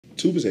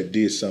Tubas had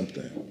did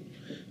something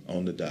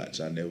on the dots.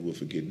 I never will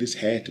forget. This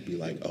had to be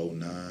like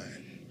 '09,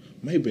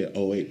 maybe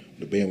 '08.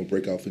 The band would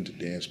break off into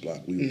dance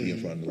block. We would be in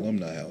front of the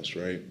alumni house,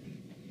 right?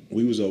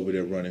 We was over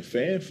there running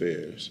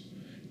fanfares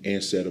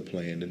instead of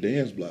playing the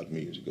dance block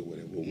music or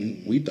whatever.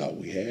 We thought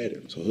we had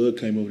it. So Hood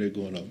came over there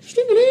going up, and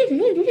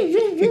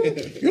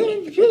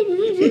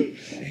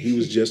he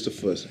was just a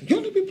fuss.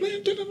 You don't be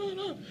playing,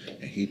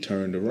 and he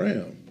turned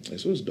around. And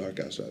so it was dark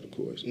outside, of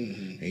course.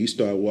 And he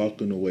started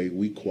walking away.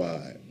 We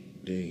quiet.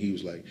 Then he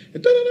was like,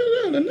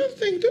 another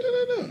thing,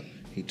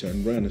 He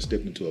turned around and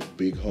stepped into a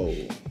big hole.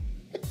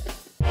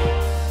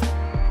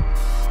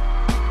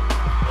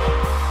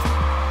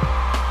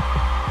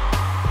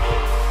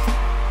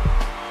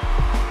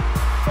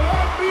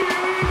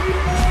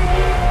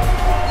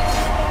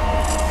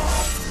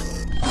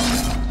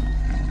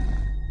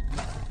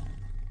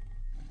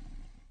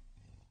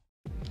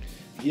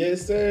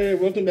 Yes, sir.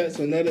 Welcome back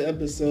to another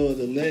episode of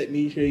the Let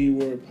Me Hear You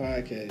Word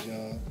podcast,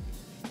 y'all.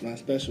 My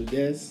special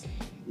guest,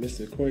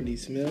 Mr. Kourtney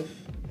Smith.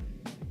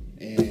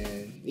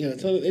 And,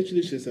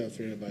 introduce yourself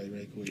for everybody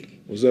right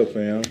quick. What's up,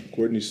 fam?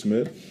 Kourtney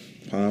Smith,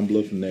 Pine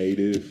Bluff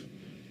native.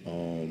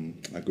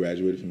 I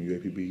graduated from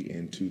UAPB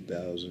in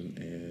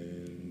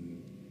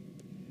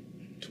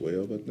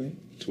 2012, I think.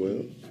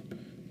 12.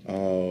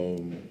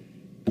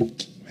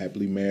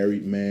 Happily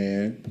married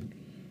man,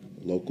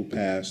 local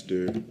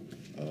pastor.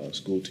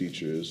 School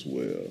teacher as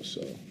well,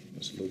 so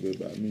that's a little bit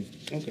about me.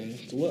 Okay,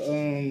 so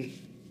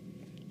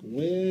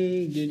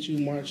when did you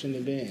march in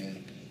the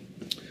band?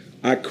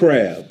 I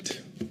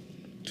crabbed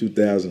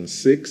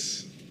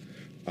 2006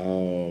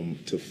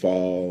 to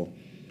fall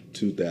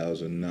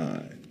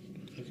 2009.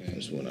 Okay,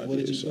 that's when I what did.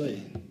 What did you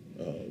play?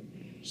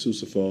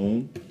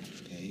 Sousaphone.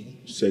 Okay.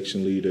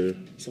 Section leader.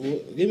 So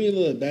give me a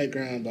little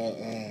background about,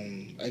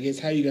 I guess,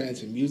 how you got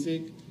into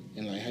music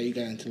and like how you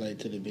got into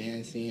to the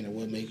band scene, or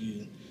what made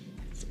you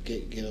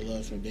get a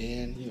love for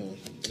band, a little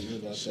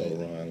about so that.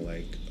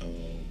 Ron,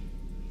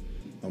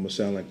 I'm gonna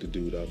sound like the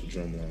dude off the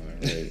drum line,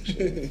 right?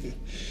 So,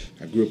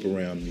 I grew up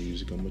around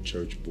music. I'm a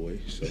church boy,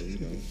 so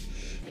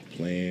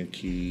playing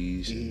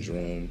keys and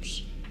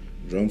drums.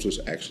 Drums was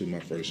actually my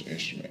first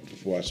instrument.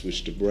 Before I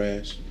switched to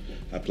brass,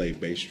 I played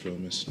bass drum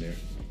and snare.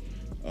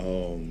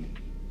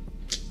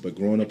 But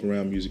growing up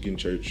around music in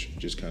church,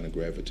 just kind of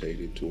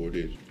gravitated toward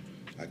it.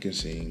 I can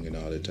sing and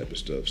all that type of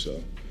stuff,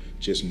 so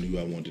just knew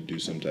I wanted to do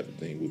some type of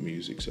thing with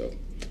music, so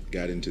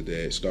got into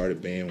that.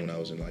 Started band when I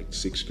was in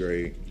 6th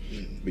grade,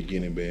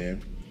 beginning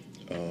band.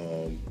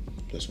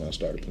 That's when I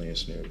started playing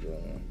snare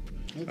drum.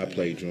 Okay. I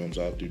played drums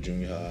all through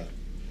junior high,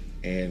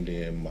 and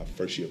then my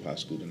first year of high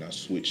school, then I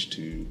switched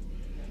to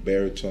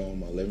baritone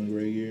my 11th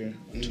grade year,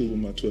 tuba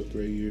my 12th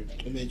grade year.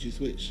 What made you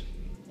switch?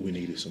 We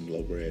needed some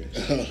low brass.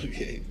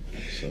 Okay.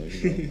 So,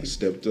 I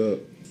stepped up.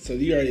 So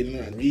you already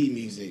learned how to read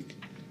music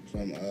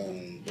from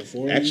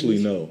before? Actually,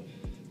 no.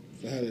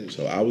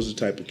 So I was the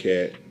type of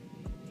cat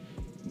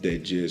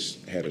that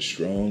just had a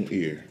strong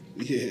ear.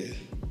 Yeah.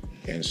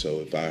 And so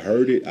if I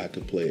heard it, I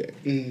could play it.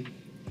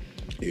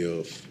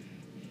 If,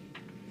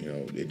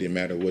 it didn't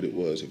matter what it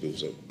was, if it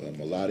was a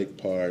melodic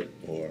part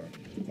or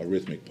a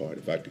rhythmic part,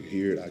 if I could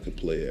hear it, I could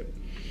play it.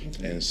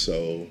 Okay. And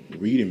so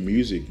reading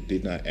music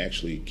did not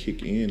actually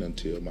kick in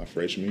until my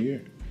freshman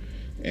year.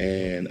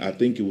 And I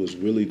think it was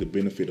really the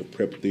benefit of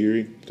prep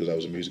theory, because I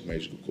was a music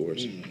major, of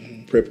course.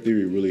 Prep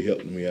theory really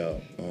helped me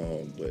out,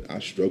 but I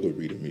struggled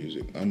reading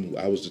music.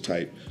 I was the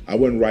type, I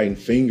wasn't writing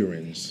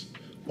fingerings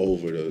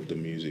over the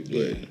music,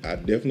 but I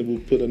definitely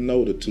would put a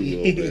note or two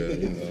over there,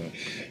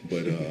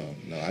 But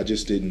no, I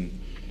just didn't,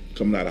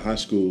 coming out of high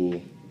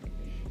school,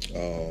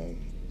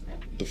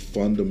 the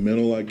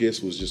fundamental, I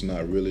guess, was just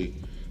not really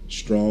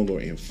strong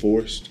or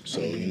enforced. So,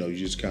 you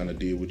just kind of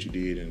did what you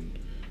did and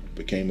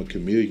became a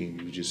chameleon.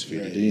 You just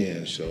fit it in.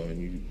 Yeah. So,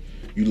 and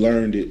you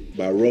learned it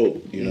by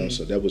rote,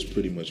 so that was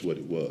pretty much what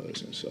it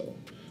was. And so,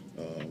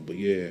 but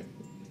yeah,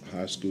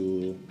 high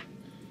school,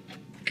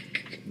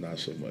 not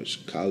so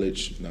much.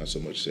 College, not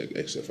so much,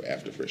 except for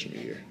after freshman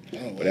year. Oh,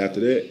 wow. But after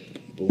that,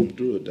 boom,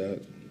 through it, Doc.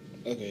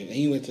 Okay, and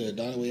you went to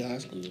Donaway High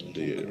School.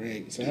 Yeah.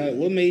 Correct. So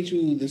what made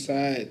you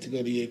decide to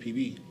go to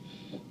UAPB?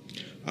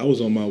 I was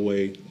on my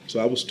way,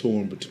 so I was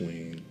torn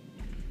between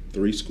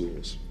 3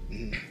 schools.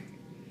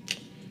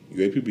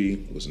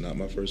 UAPB was not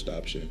my first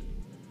option,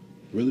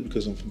 really,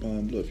 because I'm from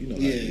Pine Bluff. You know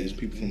how it is.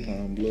 People from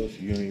Pine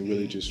Bluff, you ain't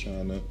really just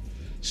trying to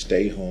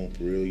stay home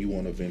for real. You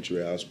want to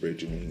venture out,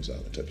 spread your wings, all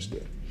that type of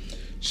stuff.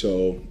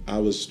 So I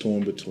was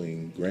torn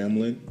between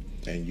Grambling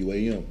and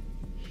UAM.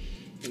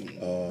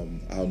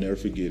 I'll never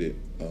forget it.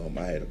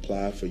 I had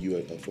applied for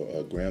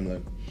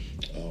Grambling,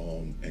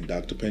 and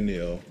Dr.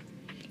 Pennell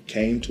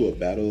came to a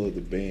battle of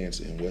the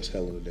bands in West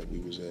Helena that we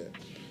was at,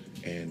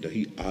 and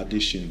he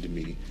auditioned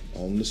me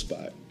on the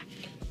spot.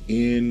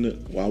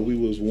 While we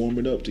was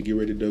warming up to get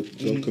ready to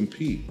go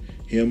compete,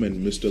 him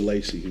and Mr.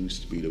 Lacey, who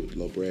used to be the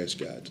low brass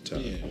guy at the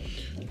time,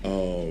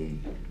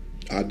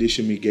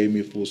 auditioned me, gave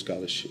me a full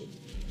scholarship.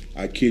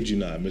 I kid you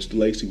not, Mr.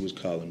 Lacey was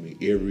calling me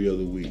every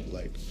other week,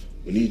 like,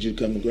 We need you to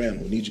come to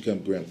Grambling. We need you to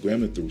come to Grambling.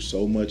 Grambling threw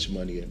so much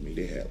money at me.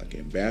 They had like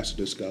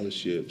ambassador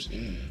scholarships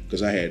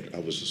because I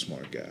was a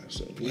smart guy,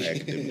 so my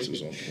academics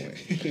was on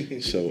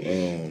point. So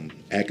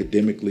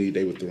academically,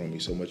 they were throwing me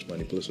so much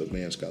money, plus a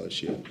band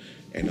scholarship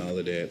and all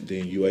of that.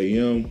 Then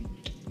UAM,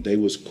 they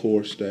was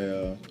core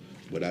style,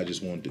 but I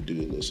just wanted to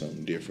do a little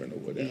something different or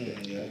whatever.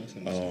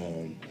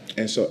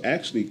 And so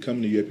actually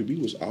coming to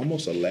UAPB was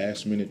almost a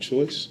last minute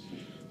choice.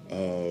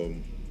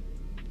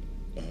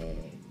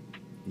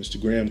 Mr.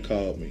 Graham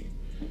called me.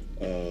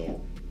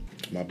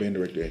 My band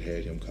director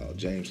had him call,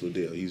 James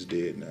Liddell. He's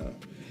dead now.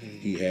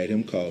 He had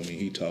him call me.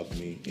 He talked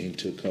me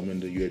into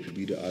coming to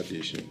UAPB to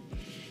audition.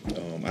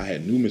 I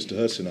had knew Mr.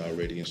 Hudson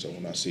already, and so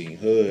when I seen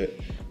HUD,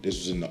 this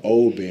was in the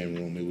old band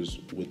room. It was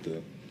with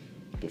the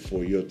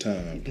before your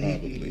time,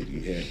 probably.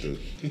 You had the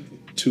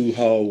 2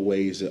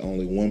 hallways that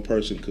only one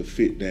person could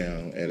fit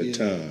down at a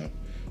time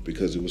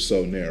because it was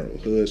so narrow.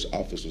 HUD's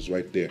office was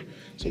right there.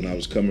 So when I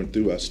was coming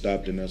through, I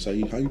stopped and I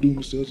said, "How you doing,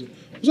 Mr. Hudson?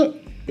 What's up?"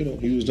 You know,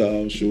 he was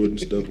all short and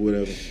stuff,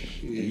 whatever.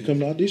 You come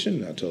to audition?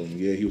 And I told him,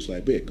 yeah. He was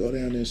like, bet, go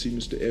down there and see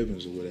Mr.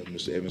 Evans or whatever.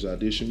 Mr. Evans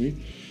auditioned me,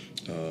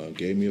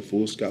 gave me a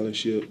full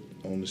scholarship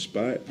on the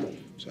spot.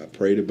 So I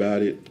prayed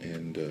about it,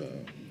 and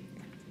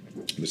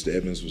Mr.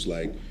 Evans was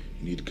like,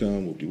 you need to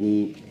come,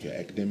 whoop-de-whoop, your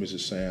academics are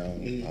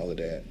sound, all of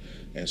that.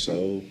 And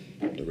so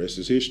the rest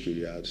is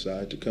history. I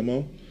decided to come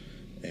on,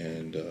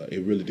 and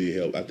it really did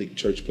help. I think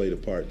church played a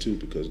part too,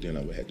 because then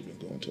I would have to be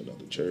going to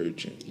another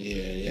church,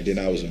 and then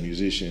I was a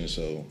musician,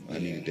 so I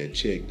needed that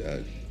check,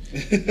 dog.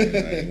 And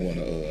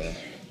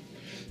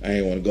I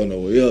ain't want to go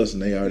nowhere else,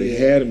 and they already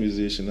had a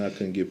musician. I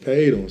couldn't get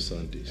paid on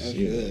Sundays.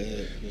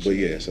 But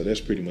yeah, so that's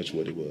pretty much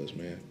what it was,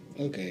 man.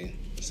 Okay,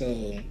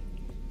 so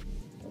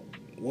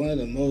one of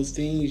the most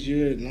things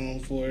you're known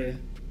for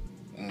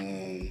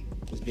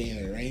is being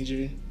an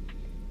arranger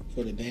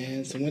for the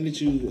band. So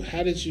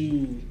how did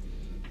you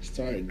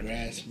start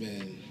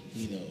grasping,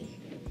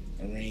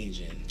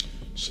 arranging?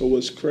 So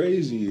what's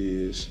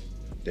crazy is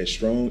that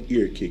strong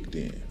ear kicked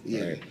in,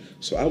 right?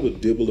 So I would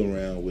dibble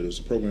around with, it was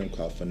a program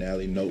called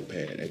Finale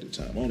Notepad at the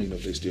time. I don't even know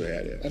if they still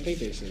had it. I think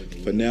they still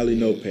do. Finale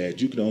Notepad,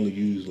 you could only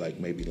use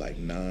maybe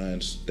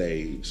 9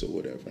 staves or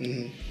whatever.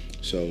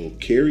 So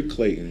Kerry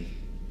Clayton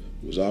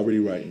was already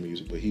writing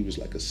music, but he was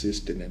like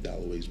assistant at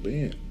Dalloway's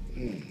band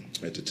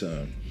at the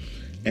time.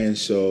 And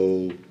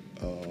so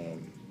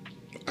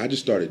I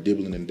just started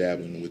dibbling and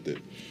dabbling with it.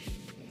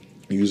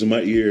 Using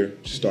my ear,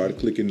 started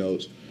clicking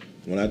notes.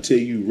 When I tell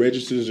you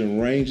registers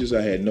and ranges,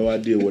 I had no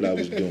idea what I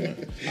was doing.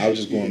 I was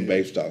just going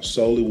based off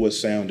solely what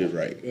sounded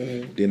right.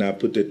 Then I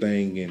put that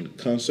thing in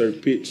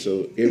concert pitch,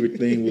 so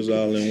everything was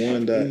all in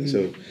one dot.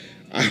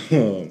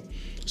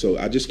 So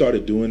I just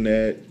started doing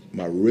that.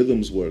 My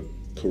rhythms were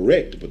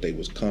correct, but they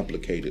was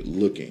complicated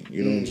looking.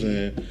 You know what I'm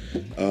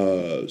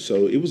saying?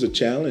 So it was a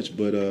challenge,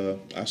 but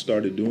I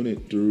started doing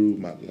it through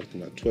my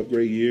 12th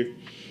grade year.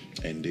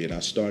 And then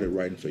I started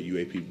writing for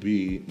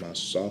UAPB my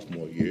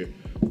sophomore year,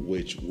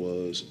 which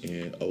was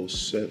in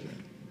 2007.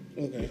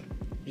 Okay,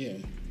 yeah.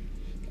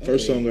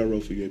 First song I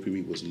wrote for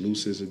UAPB was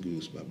Loose as a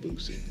Goose by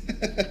Boosie.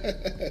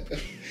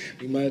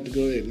 You might have to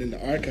go ahead and in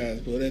the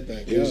archives, pull that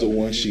back. It was a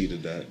one-sheet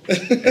of that.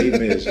 8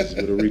 minutes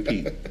with a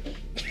repeat.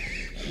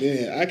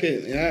 Yeah,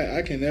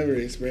 I can never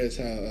express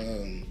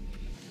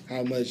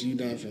how much you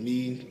done for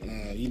me.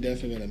 You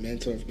definitely been a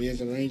mentor for me as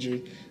an arranger.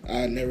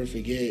 I'll never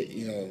forget,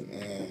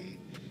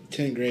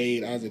 10th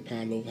grade, I was at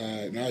Pine Bluff High,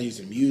 and I was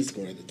using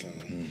MuseScore at the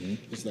time.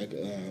 It's like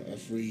a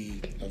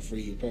free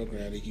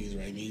program that you use to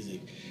write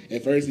music.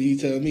 At first, you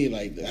tell me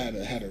how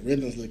the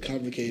rhythms look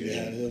complicated,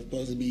 how they're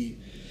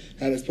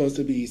supposed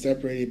to be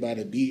separated by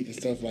the beat and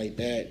stuff like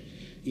that.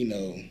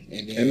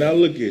 And now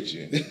look at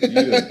you. You're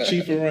the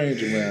chief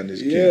arranger around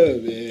this kid.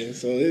 Yeah, man.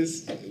 So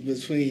it's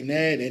between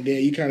that and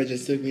then you kind of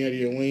just took me under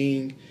your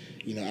wing.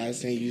 I was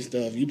saying you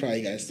stuff. You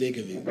probably got sick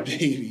of it,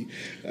 baby.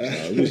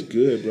 It was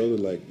good,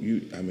 brother.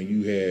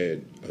 You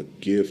had a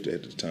gift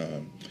at the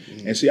time.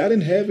 And see, I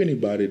didn't have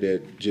anybody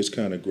that just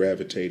kind of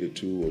gravitated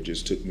to or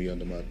just took me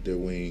under their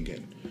wing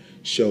and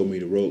showed me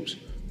the ropes.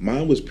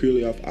 Mine was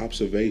purely off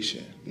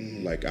observation.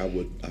 Like I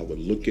would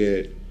look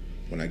at,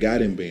 when I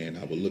got in band,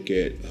 I would look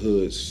at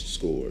HUD's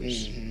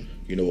scores,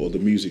 or the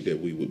music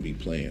that we would be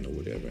playing or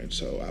whatever. And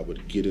so I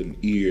would get an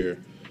ear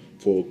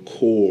for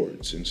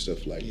chords and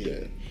stuff like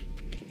that.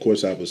 Of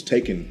course, I was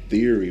taking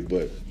theory,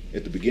 but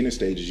at the beginning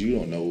stages, you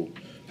don't know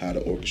how to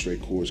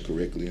orchestrate chords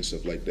correctly and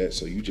stuff like that.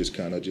 So you just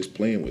kind of just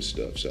playing with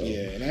stuff. So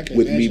and I can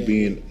with me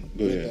being,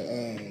 go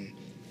ahead.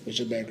 With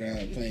your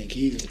background playing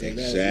keys and stuff.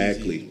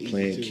 Exactly,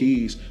 playing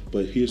keys.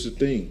 But here's the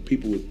thing.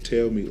 People would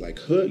tell me,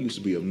 HUD used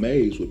to be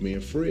amazed with me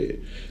and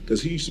Fred.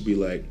 Because he used to be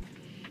like,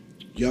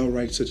 y'all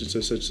write such and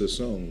such a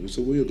song.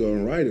 So we'll go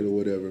and write it or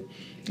whatever.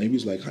 And he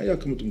was like, how y'all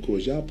come with them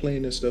chords? Y'all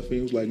playing that stuff? And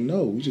he was like,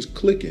 no, we just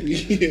clicking.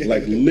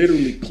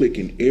 Literally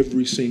clicking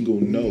every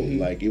single note.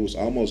 It was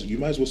almost, you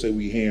might as well say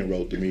we hand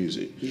wrote the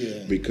music.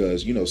 Yeah.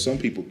 Because, some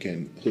people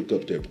can hook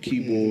up their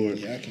keyboard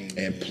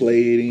and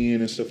play it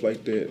in and stuff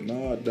like that.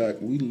 Nah, Doc,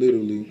 we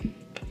literally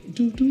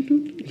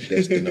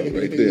That's the note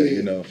right there,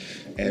 you know.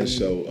 And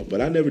so,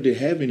 but I never did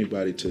have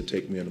anybody to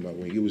take me under my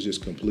wing. It was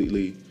just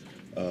completely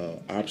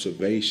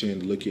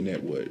observation, looking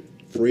at what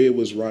Fred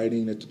was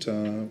writing at the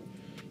time.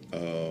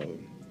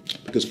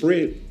 Because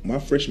Fred, my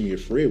freshman year,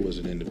 Fred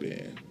wasn't in the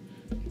band.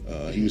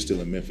 He was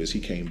still in Memphis. He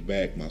came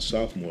back my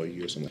sophomore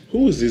year. So I'm like,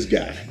 who is this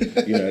guy?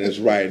 You know, that's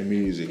writing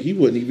music. He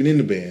wasn't even in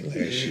the band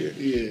last year.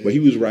 Yeah. But he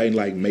was writing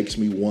like Makes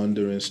Me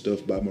Wonder and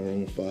stuff by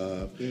Maroon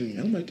 5. And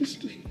I'm like,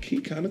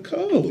 he kind of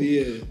cold.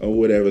 Yeah. Or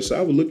whatever. So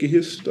I would look at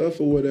his stuff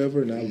or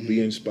whatever and I would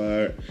be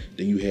inspired.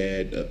 Then you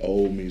had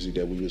old music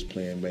that we was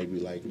playing maybe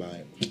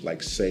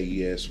like Say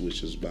Yes,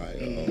 which was by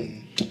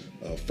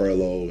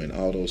Furlough and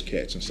all those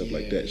cats and stuff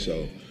like that.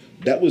 So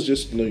that was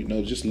just, you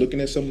know, just looking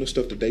at some of the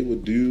stuff that they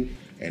would do.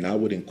 And I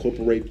would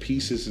incorporate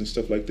pieces and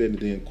stuff like that. And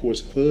then, of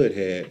course, HUD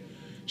had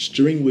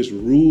strenuous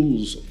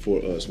rules for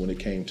us when it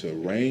came to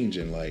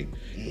arranging. Like,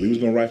 we was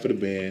going to write for the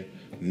band.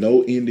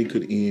 No ending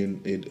could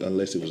end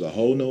unless it was a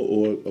whole note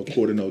or a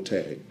quarter note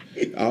tag.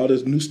 All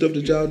this new stuff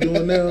that y'all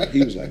doing now,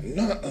 he was like,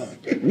 nah,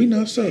 we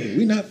not Southern.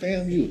 We not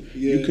FAMU.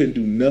 Yeah. You couldn't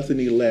do nothing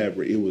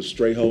elaborate. It was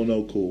straight whole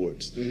note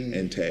chords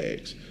and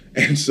tags.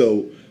 And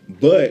so,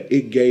 but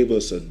it gave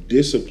us a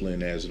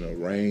discipline as an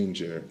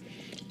arranger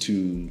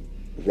to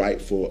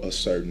write for a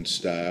certain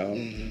style,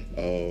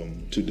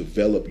 to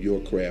develop your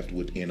craft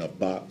within a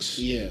box.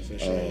 Yeah, for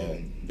sure.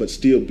 But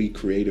still be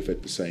creative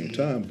at the same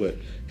time. But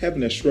having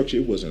that structure,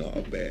 it wasn't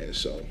all bad.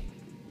 So,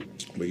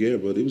 but yeah,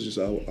 but it was just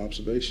our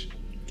observation.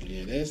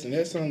 Yeah,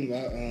 that's something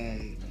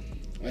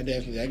I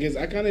definitely. I guess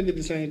I kind of did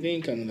the same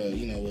thing coming up.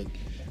 You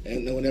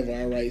know, whenever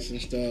I write some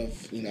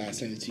stuff, you know, I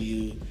send it to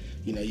you.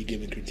 You know, you give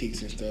me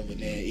critiques and stuff. And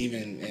then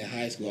even in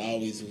high school, I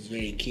always was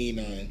very keen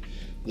on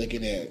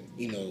looking at,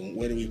 you know,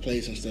 where do we play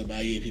some stuff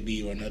by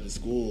UAPB or another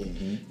school.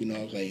 You know,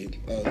 I was like,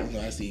 oh, you know,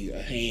 I see a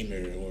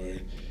Hamer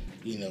or,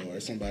 you know, or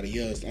somebody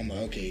else. I'm like,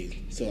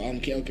 okay, so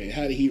okay,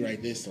 how did he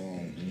write this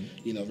song?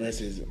 You know,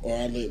 versus, or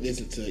I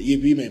listen to,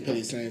 UAPB may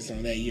play the same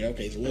song that year.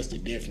 Okay, so what's the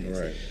difference?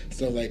 Right.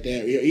 Stuff like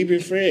that. Even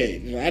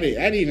Fred, you know, I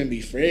didn't even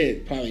be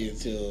Fred probably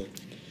until.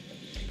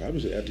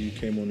 Probably after you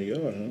came on the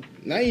yard, huh?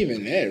 Not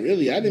even that,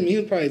 really. I didn't. He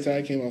was probably until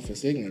I came off of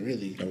Sigma,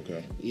 really.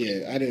 Okay.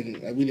 Yeah,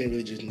 we didn't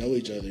really just know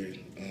each other.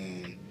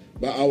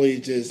 But I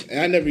always and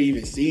I never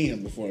even seen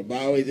him before. But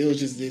it was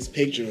just this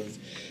picture of,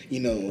 you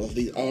know, of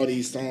all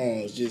these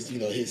songs, just, you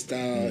know, his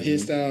style,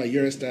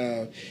 your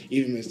style,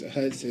 even Mr.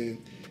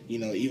 Hudson, you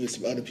know, even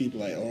some other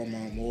people like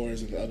Armand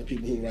Moores and other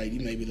people who write,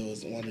 maybe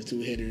those 1 or 2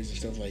 hitters and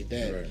stuff like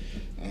that. Right.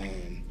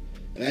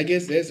 And I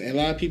guess and a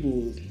lot of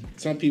people,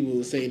 some people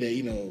will say that,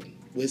 you know,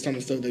 with some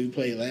of the stuff that we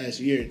played last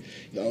year,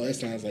 you know, that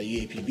sounds like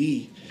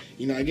UAPB.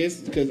 You know, I guess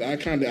because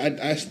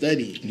I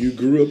studied. You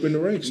grew up in the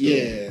ranks, though.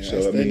 Yeah.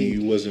 So, I mean,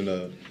 you wasn't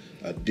a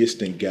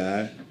distant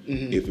guy.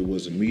 If it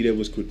wasn't me that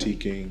was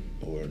critiquing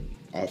or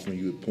offering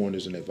you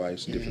pointers and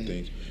advice and different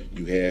things,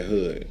 you had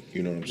HUD,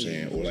 you know what I'm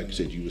saying? Or like you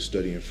said, you were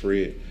studying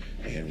Fred,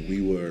 and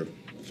we were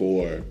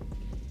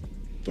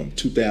from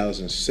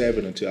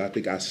 2007 until I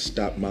think I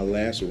stopped. My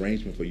last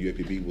arrangement for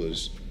UAPB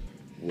was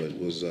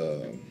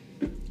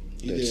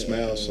that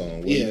Smile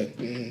song, wasn't it?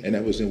 And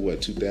that was in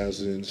what,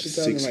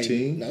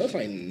 2016? No, it was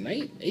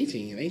like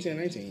 18,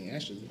 19,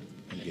 actually.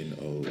 I'm getting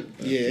old.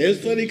 Yeah,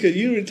 it's funny because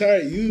you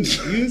retired. You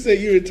said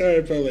you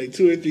retired probably like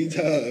 2 or 3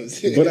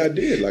 times. But I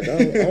did. Like I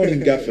don't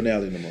even got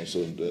finale no more,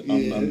 so I'm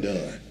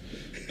done.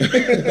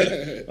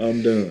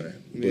 I'm done.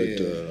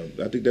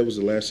 But I think that was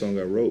the last song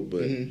I wrote.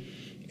 But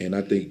and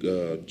I think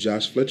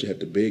Josh Fletcher had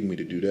to beg me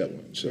to do that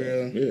one. So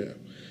yeah,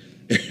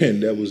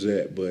 and that was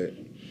that. But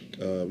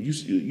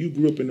you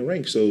grew up in the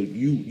ranks, so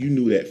you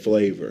knew that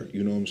flavor.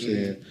 You know what I'm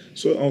saying?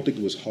 So I don't think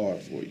it was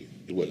hard for you.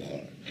 It wasn't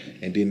hard.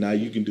 And then now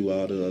you can do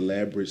all the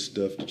elaborate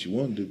stuff that you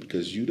want to do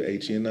because you the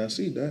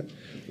HNIC, that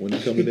when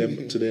it comes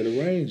to that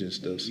arrange and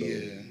stuff. So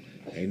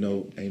ain't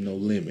no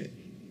limit.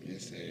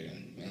 Yes, sir.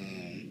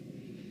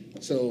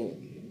 So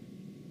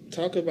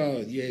talk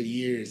about your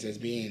years as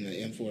being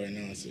an M4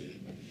 announcer.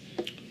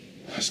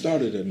 I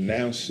started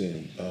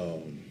announcing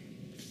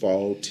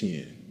fall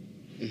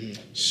 10.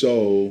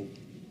 So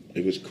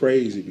it was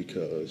crazy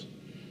because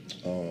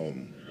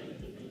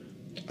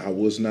I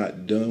was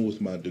not done with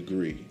my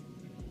degree,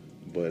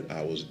 but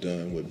I was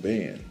done with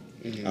band.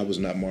 I was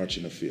not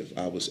marching the 5th.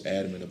 I was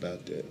adamant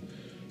about that.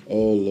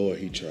 Oh, Lord,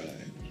 he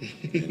tried.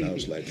 And I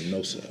was like,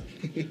 no, sir.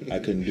 I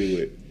couldn't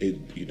do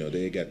it. You know,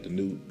 they got the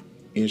new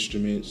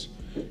instruments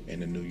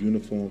and the new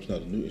uniforms. No,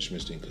 the new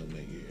instruments didn't come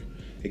that year.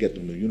 They got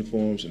the new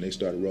uniforms, and they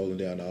started rolling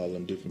down all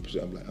them different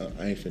positions. I'm like,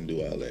 I ain't finna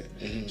do all that.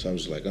 So I'm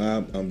just like,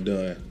 I'm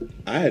done.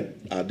 I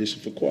had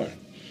auditioned for choir.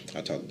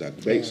 I talked to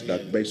Dr. Bates.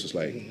 Dr. Bates was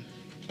like,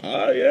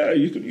 yeah,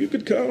 you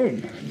could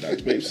come.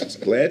 Dr. Bates was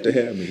glad to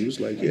have me. He was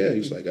like, yeah. He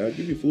was like, I'll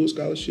give you full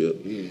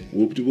scholarship.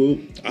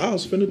 Whoop-de-whoop. I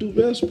was finna do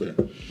Vesper.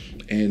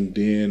 And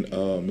then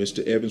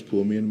Mr. Evans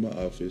pulled me into my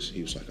office.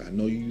 He was like, I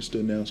know you used to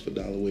announce for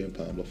Dalloway and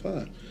Palm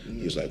 5.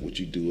 He was like, would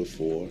you do it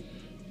for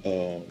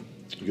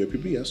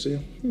UAPB? I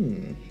said,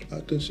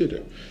 I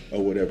consider,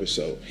 or whatever.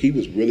 So he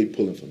was really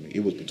pulling for me.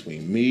 It was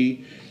between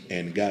me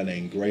and a guy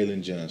named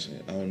Graylin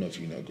Johnson. I don't know if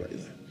you know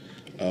Graylin.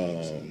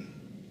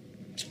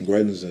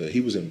 Graydon's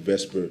he was in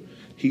Vesper.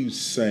 He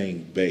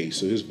sang bass,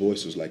 so his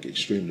voice was like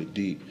extremely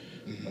deep.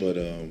 But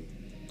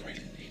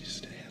Graydon needed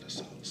to have the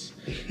sauce.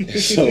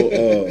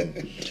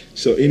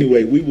 So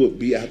anyway, we would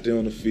be out there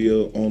on the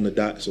field, on the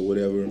dots or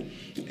whatever,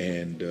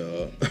 and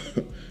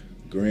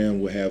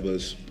Graham would have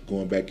us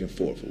going back and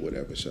forth or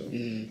whatever. So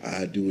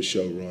I'd do a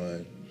show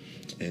run,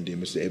 and then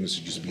Mr. Evans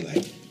would just be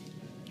like.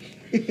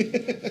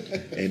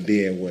 And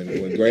then when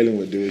Graylin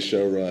would do a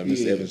show run,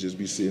 Mr. Evans just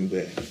be sitting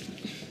back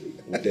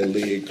with that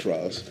leg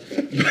crossed.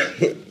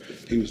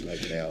 He was like,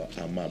 now,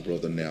 I'm my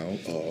brother now.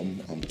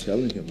 I'm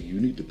telling him, you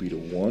need to be the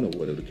one or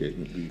whatever the case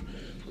may be.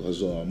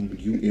 Because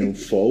you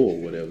M4 or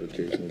whatever the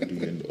case may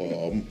be. And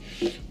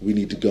we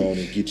need to go on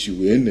and get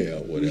you in there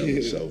or whatever.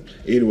 Yeah. So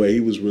anyway, he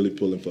was really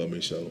pulling for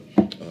me. So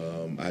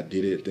I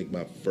did it. I think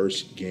my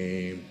first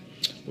game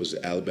was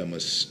the Alabama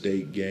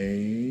State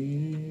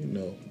game.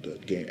 No, the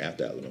game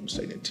after Alabama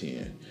State in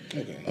 10.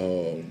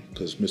 Okay.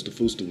 Because Mr.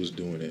 Fuster was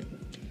doing it.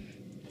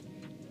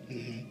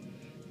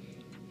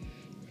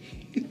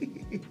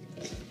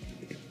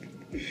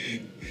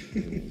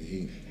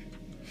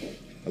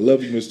 I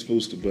love you, Mr.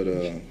 Fuster, but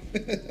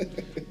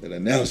that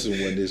announcing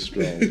wasn't his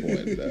strong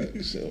point,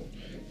 dog. So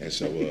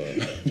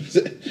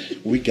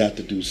we got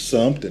to do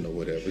something or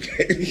whatever.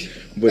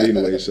 But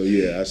anyway, so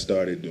yeah, I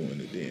started doing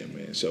it then,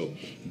 man. So,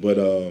 but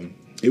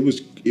it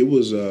was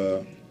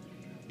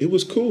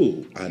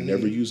cool. I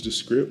never used a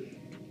script.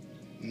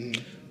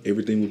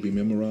 Everything would be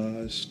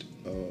memorized.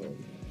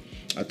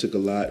 I took a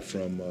lot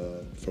from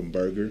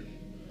Berger,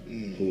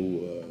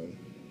 who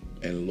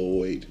and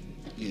Lloyd.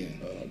 Yeah.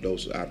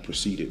 Those I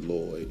preceded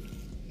Lloyd.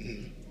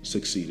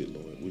 Succeeded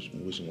Lloyd.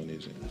 Which one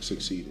is it?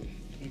 Succeeded.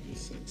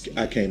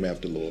 I came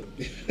after Lloyd.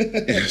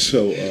 And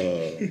so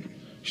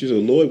she said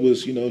Lloyd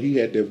was, he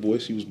had that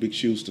voice. He was big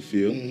shoes to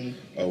fill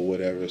or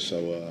whatever.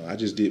 So I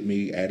just did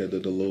me, added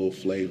a little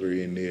flavor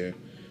in there.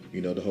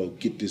 The whole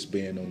get this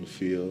band on the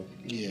field.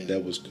 Yeah.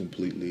 That was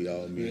completely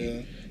all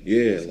me.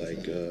 Yeah,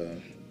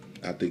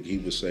 I think he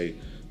would say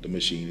the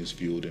machine is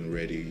fueled and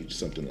ready,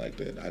 something like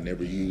that. I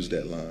never used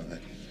that line.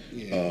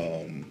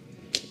 Yeah.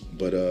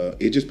 But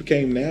it just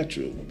became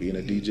natural. Being a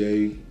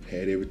DJ,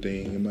 had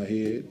everything in my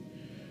head.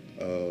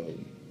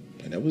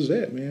 And that was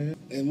that, man.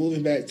 And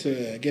moving back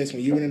to, I guess,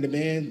 when you were in the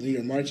band,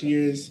 your marching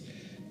years,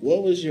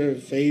 what was your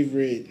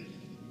favorite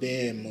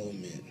band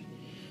moment?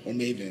 Or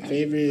maybe a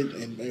favorite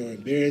or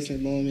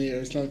embarrassing moment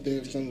or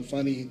something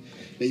funny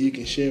that you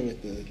can share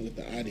with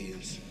the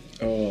audience?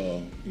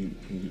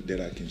 That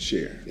I can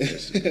share.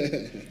 Yes.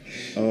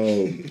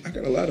 I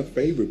got a lot of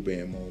favorite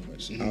band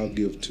moments. I'll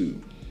give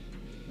two.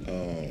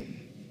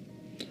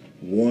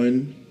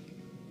 One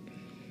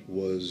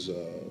was,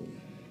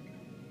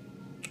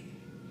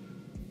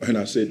 and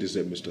I said this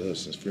at Mr.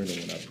 Hudson's funeral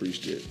when I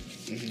preached it.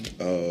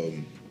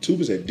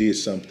 Tubas that did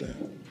something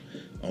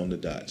on the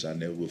dots. I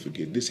never will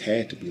forget. This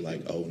had to be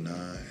like 09,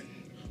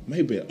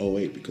 maybe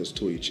 08 because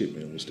Toya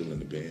Chipman was still in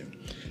the band.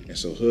 And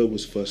so Hud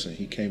was fussing.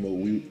 He came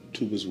over.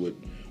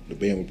 The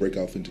band would break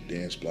off into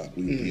dance block.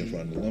 We would be in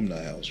front of the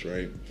alumni house,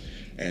 right?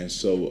 And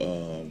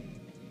so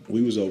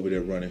we was over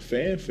there running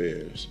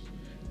fanfares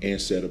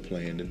instead of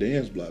playing the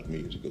dance block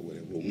music or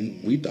whatever. Well,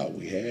 we thought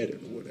we had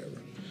it or whatever.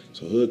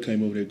 So Hud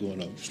came over there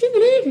going, and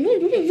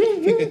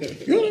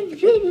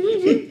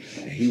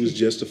he was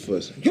just a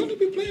fussing. You don't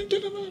be playing,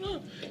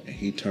 and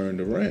he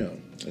turned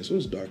around. And so it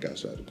was dark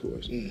outside, of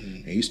course.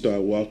 And he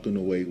started walking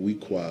away. We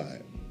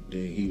quiet.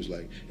 Then he was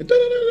like,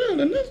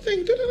 another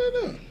thing,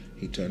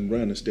 He turned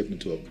around and stepped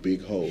into a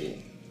big hole.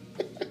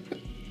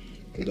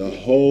 The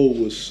hole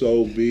was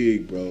so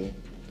big, bro.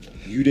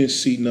 You didn't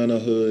see none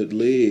of Hud's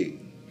leg.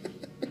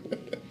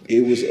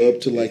 It was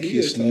up to like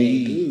his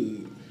knee.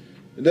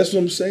 That's what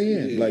I'm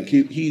saying. Yeah. Like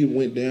he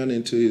went down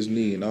into his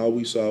knee, and all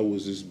we saw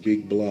was this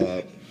big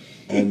blob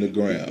on the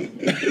ground.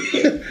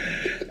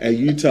 And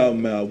you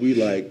talking about, we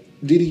like,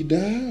 did he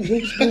die?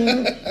 What was going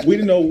on? We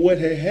didn't know what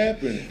had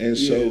happened. And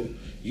so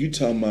you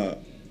talking about,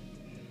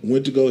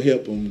 went to go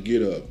help him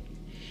get up.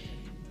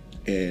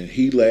 And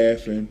he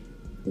laughing,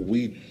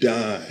 we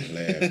dying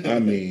laughing. I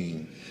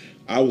mean,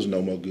 I was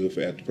no more good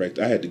for after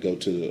practice. I had to go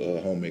to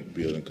the home ec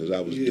building because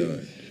I was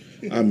done.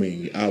 I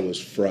mean, I was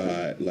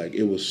fried. Like,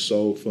 it was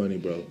so funny,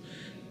 bro.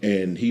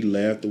 And he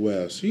laughed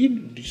away.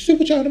 You see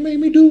what y'all done made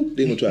me do?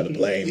 They gonna try to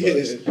blame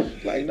us.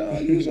 Like, nah,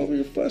 you was over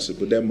here fussing.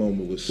 But that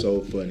moment was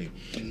so funny.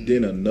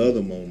 Then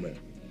another moment,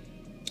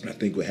 I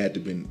think it had to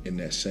been in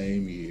that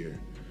same year.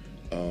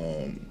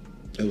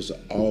 It was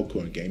an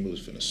all-corn game. It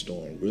was finna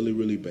storm really,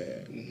 really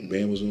bad. The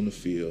band was on the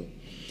field.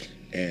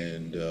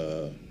 And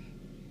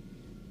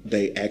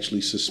they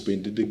actually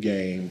suspended the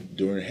game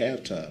during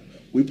halftime.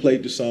 We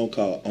played the song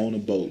called On a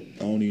Boat. I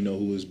don't even know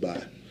who it was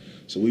by.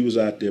 So we was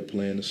out there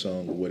playing the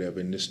song or whatever,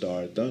 and it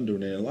started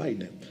thundering and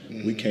lightning.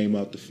 We came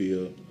out the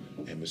field,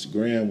 and Mr.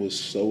 Graham was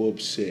so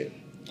upset.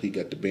 He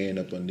got the band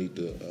up underneath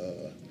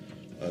the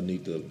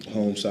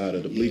home side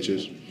of the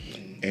bleachers,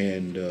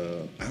 And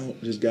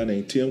this guy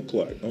named Tim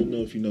Clark. I don't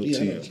know if you know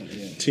Tim.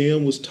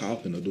 Tim was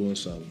talking or doing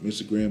something.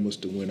 Mr. Graham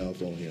must have went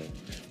off on him.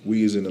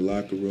 We was in the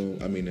locker room.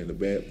 I mean, in the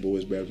bad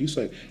boys' bathroom. He's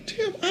like,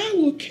 Tim, I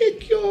will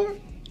kick your.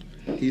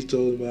 He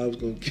told him I was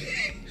gonna.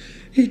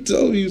 He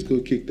told me he was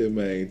gonna kick that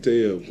man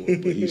tail, boy.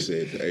 But he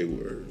said the A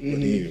word. But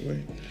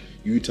anyway,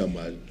 you talking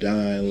about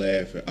dying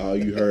laughing. All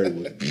you heard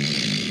was.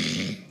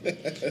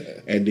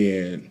 And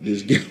then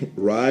this guy,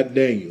 Rod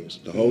Daniels.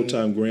 The whole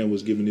time Graham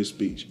was giving his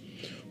speech.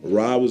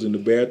 Rod was in the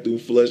bathroom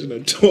flushing the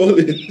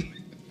toilet.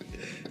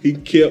 He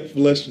kept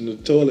flushing the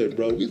toilet,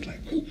 bro. He's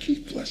like, who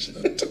keep flushing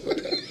the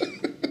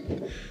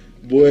toilet?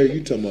 Boy,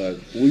 you talking about,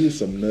 we was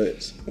some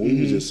nuts.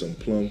 We was just some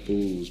plum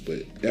fools,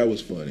 but that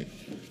was funny.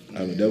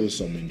 I mean, that was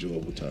some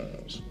enjoyable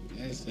times.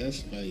 That's a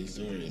funny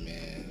story,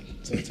 man.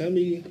 So tell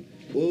me,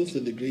 what was the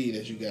degree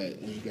that you got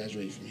when you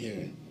graduated from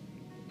here?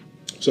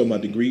 So my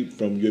degree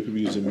from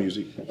UAPB is in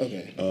music.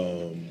 Okay.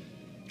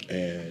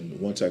 And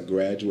once I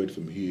graduated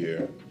from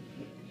here,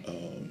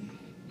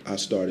 I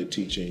started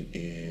teaching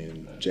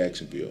in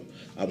Jacksonville.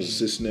 I was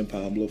assistant in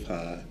Pine Bluff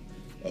High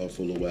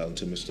for a little while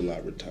until Mr.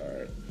 Lott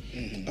retired.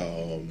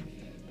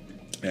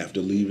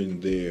 After leaving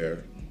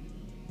there,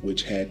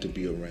 which had to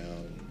be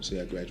around,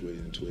 I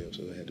graduated in 12,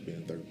 so it had to be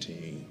in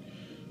 13.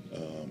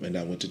 And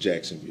I went to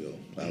Jacksonville.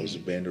 I was a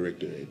band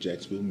director at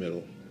Jacksonville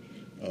Middle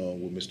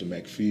with Mr.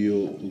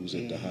 McField, who was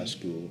at the high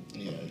school,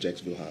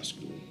 Jacksonville High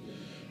School.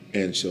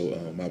 And so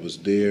I was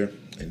there,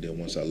 and then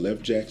once I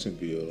left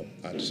Jacksonville,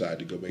 I decided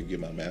to go back and get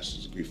my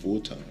master's degree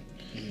full-time.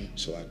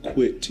 So I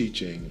quit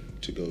teaching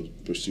to go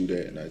pursue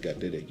that, and I got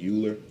that at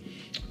Euler.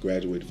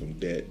 Graduated from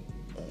that,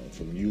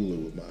 from Euler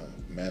with my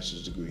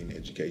master's degree in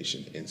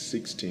education in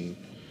 16.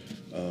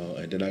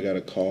 And then I got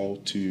a call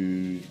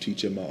to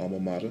teach at my alma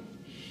mater.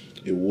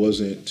 It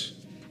wasn't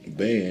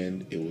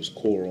band, it was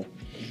choral.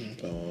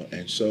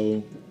 And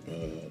so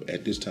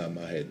at this time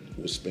I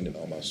was spending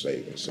all my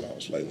savings, so I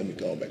was like, let me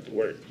go back to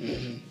work.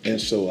 And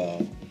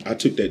so I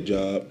took that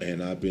job,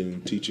 and I've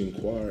been teaching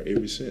choir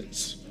ever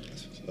since.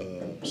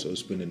 So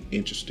it's been an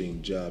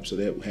interesting job. So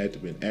that had to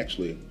have been I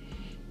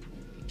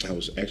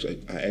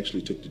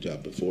actually took the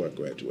job before I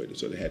graduated,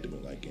 so it had to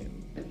have been like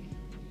in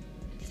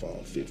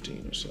fall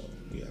 15 or so.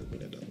 Yeah, I've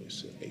been at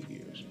almost 8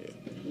 years.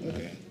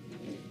 Yeah.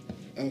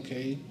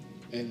 Okay.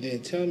 And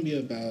then tell me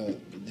about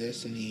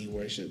Destiny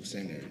Worship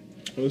Center.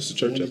 Well, it's a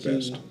church I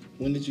pastored.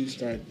 When did you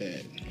start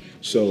that?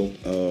 So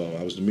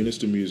I was the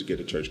minister of music at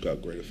a church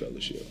called Greater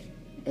Fellowship.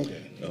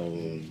 Okay.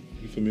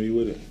 You familiar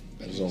with it?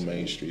 It's on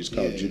Main Street. It's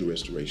called Judah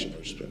Restoration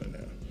Worship Center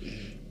now.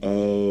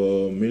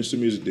 Minister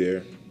of music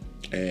there,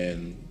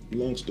 and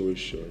long story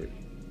short,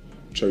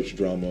 church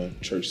drama,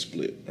 church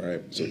split,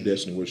 right? So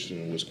Destiny Worship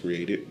Center was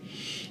created.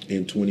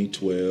 In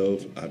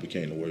 2012, I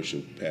became the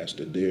worship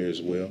pastor there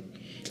as well.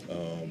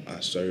 I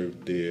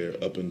served there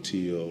up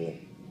until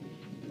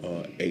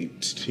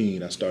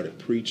 18. I started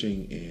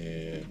preaching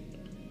in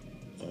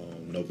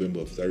November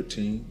of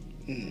 13.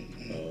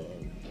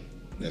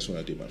 That's when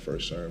I did my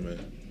first sermon.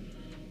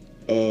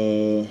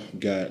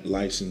 Got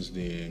licensed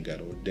then,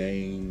 got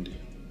ordained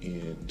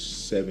in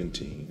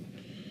 17.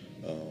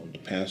 The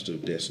pastor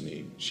of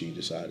Destiny, she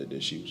decided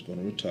that she was going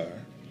to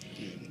retire.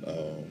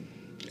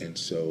 And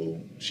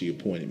so she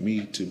appointed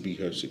me to be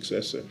her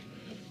successor.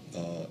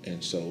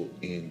 And so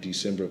in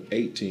December of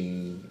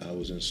 18, I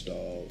was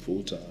installed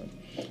full-time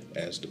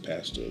as the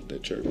pastor of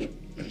that church.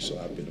 And so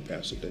I've been the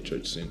pastor of that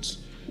church since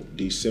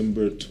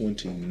December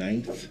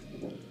 29th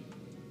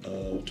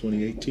of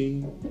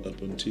 2018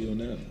 up until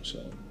now.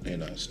 So,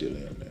 and I still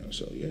am now.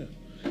 So, yeah.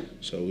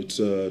 So it's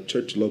a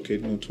church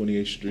located on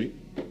 28th Street,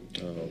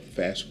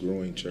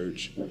 fast-growing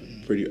church,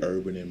 pretty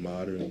urban and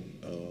modern,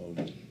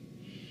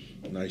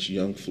 nice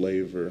young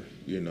flavor,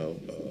 a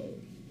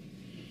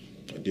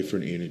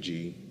different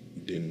energy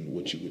than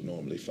what you would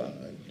normally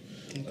find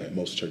at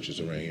most churches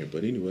around here.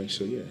 But anyway,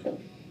 so yeah.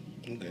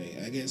 Okay,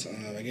 I guess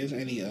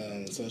any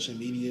social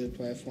media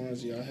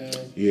platforms y'all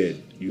have? Yeah,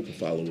 you can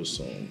follow us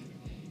on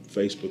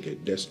Facebook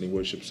at Destiny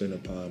Worship Center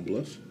Pine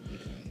Bluff,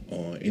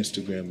 on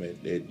Instagram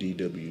at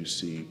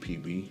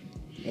DWCPB,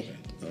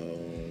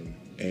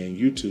 and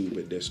YouTube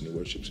at Destiny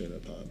Worship Center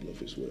Pine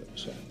Bluff as well.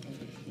 So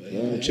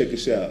check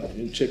us out.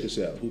 Check us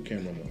out. Who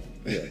cameraman?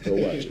 Yeah, go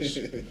watch us.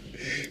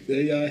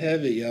 There y'all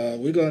have it, y'all.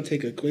 We're gonna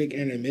take a quick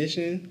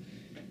intermission,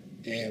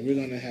 and we're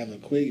gonna have a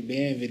quick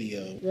band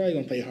video. We're probably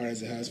gonna play Hard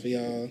as a House for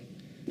y'all,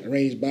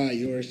 arranged by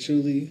yours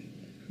truly,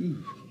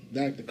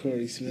 Dr.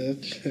 Kourtney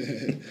Smith.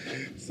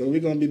 So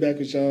we're gonna be back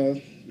with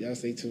y'all. Y'all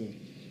stay tuned.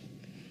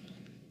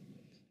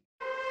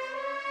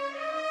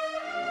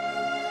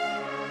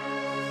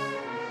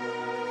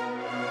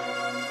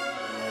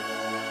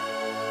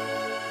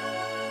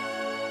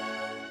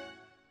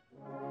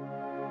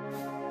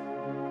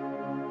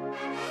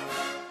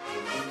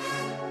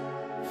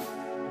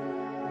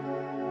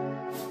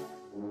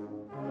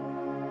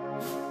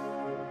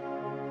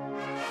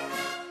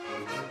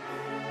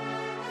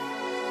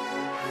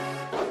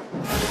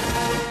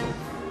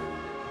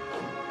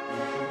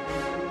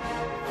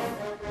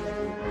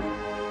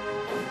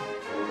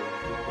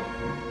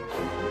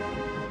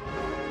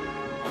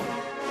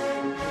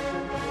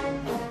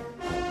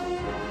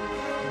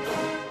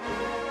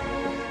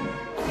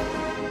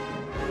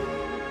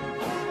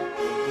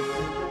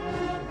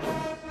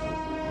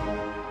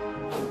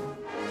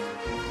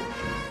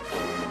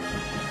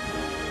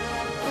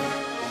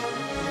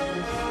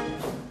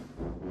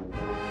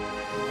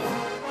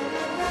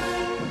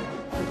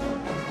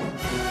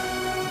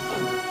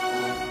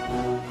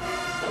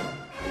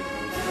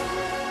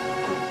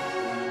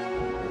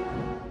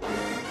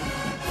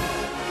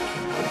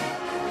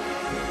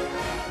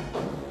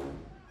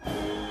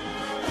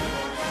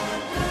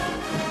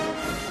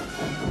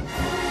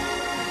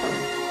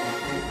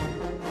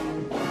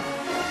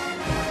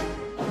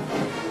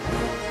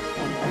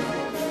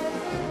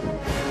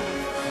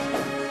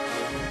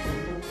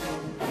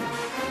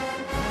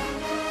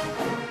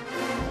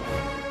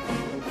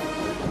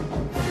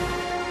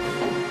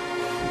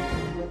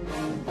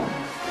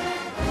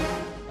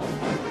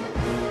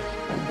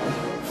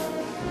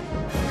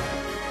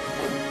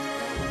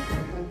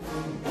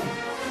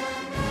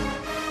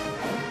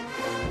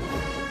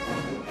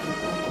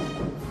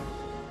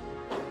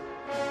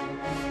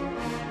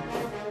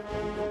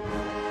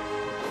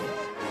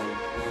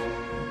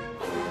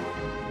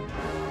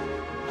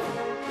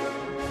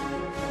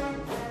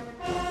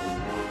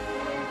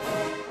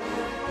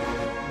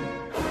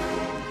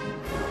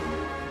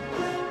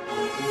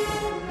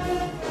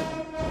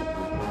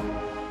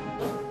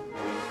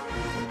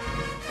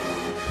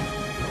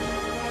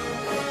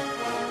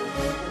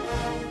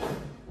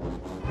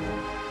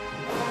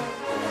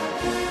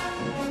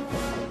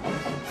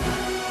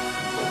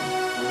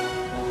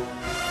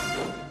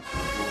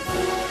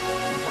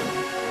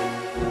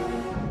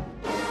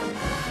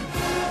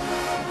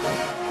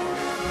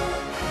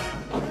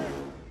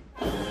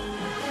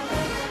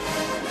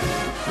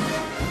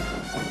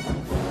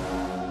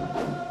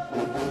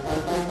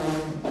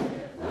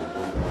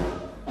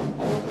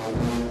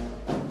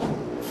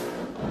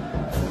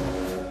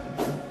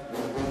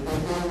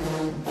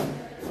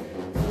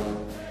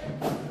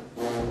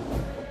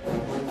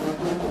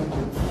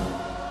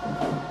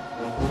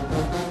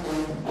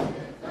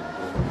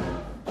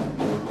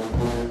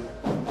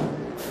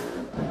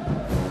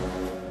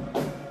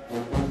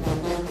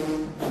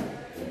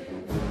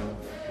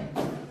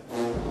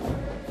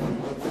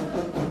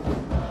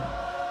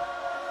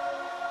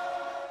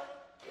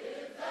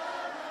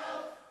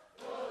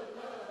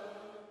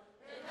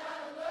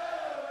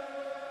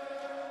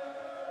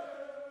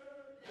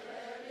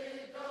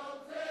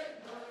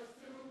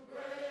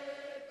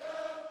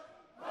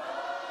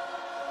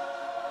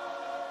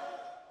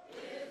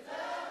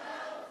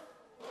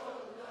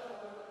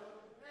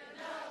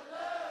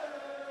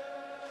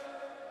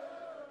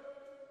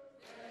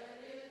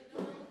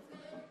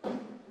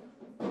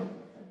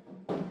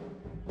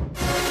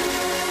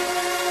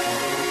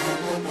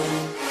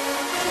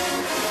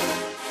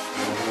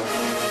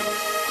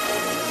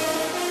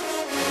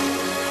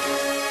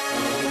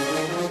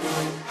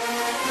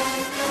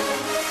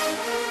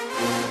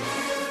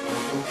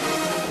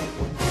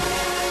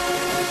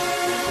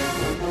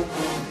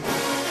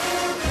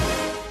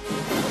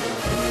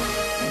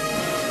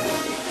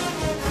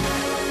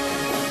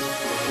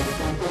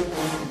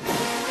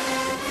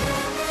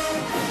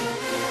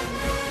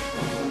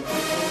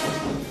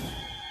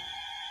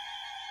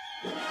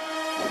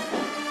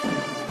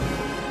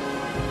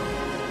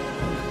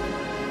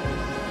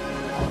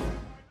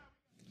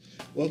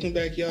 Welcome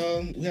back,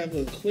 y'all. We have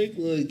a quick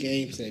little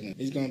game segment.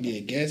 It's going to be a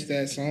guess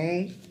that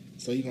song.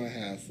 So you're going to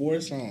have 4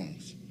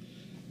 songs.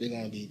 They're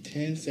going to be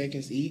 10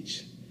 seconds each.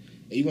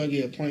 And you're going to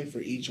get a point for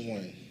each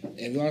one.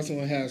 And we're also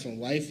going to have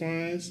some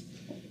lifelines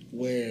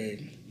where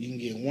you can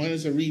get one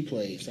as a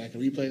replay. So I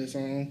can replay the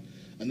song.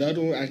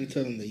 Another one, I can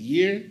tell them the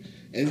year. And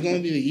it's going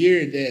to be the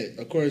year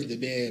that, of course, the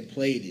band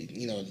played it.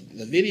 You know,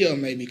 the video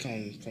may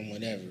become from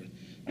whatever.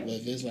 But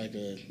if it's like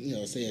a, you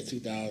know, say a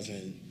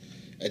 2000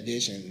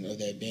 edition of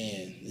that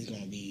band, it's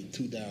going to be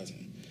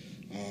 2000.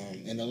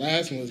 And the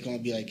last one is going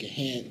to be like a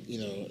hint. You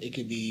know, it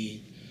could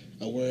be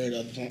a word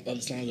of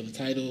the song of the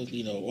title,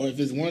 you know, or if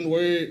it's one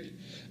word,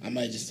 I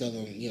might just tell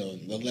them, you know,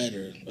 the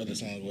letter of the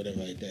song or whatever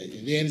like that.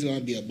 And then it's going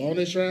to be a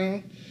bonus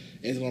round,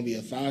 and it's going to be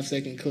a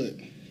 5-second clip.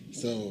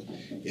 So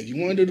if you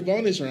want to do the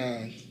bonus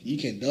round, you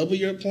can double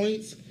your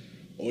points,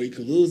 or you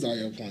could lose all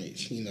your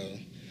points. You know,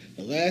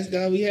 the last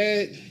guy we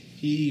had,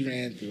 he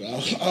ran through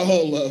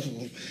all of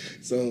them.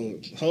 So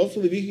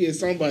hopefully we can get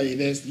somebody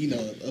that's, you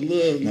know, a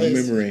little My less. My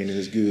memory ain't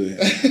as good.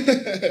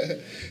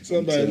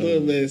 Somebody a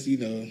little less, a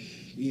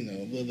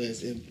little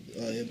less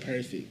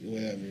imperfect,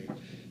 whatever.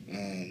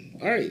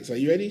 All right, so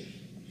you ready?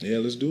 Yeah,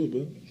 let's do it,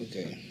 bro.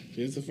 Okay,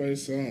 here's the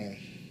first song.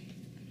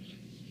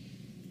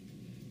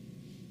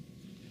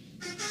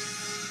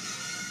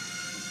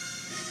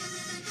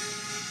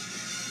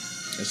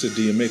 That's a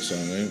DMX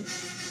song, right?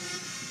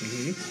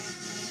 Mm-hmm.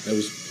 That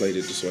was played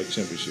at the SWAC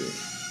Championship.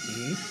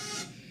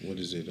 Mm-hmm. What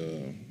is it?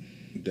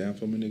 Down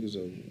for my niggas,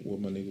 or what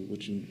my nigga?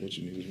 What you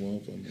niggas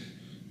want from me?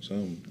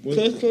 Something.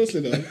 Close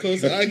enough.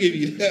 Close. I'll give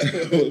you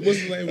that.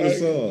 What's the name of the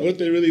song? What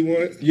they really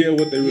want? Yeah,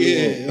 what they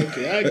really want.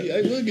 Yeah, okay.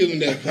 I will give them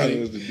that I thought it point.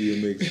 was the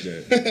DMX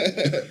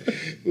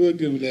that. We'll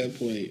give them that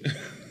point.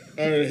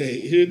 All right,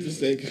 here's the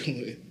second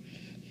one.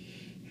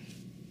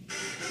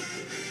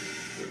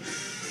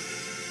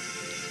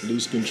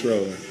 Lose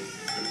Control.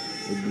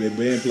 The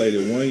band played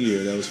it 1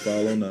 year. That was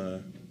Fall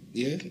 09.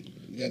 Yeah.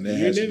 And that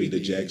has to be the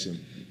Jackson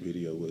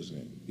video, wasn't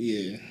it?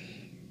 Yeah.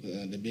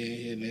 The band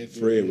here in that.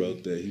 Fred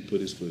wrote that. He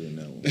put his foot in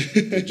that one.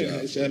 Good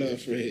job. Shout out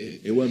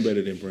Fred. It wasn't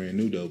better than Brand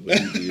New, though, but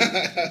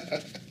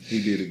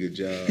he did a good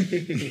job.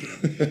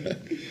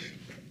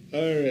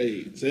 All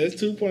right. So that's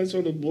 2 points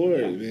on the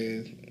board,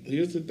 man.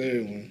 Here's the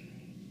third one.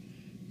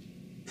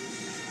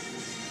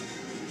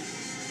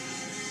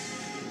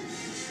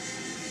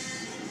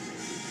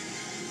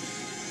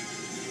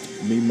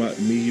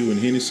 Me, you, and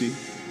Hennessy.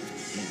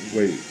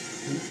 Wait.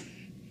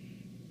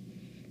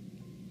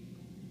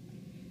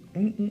 I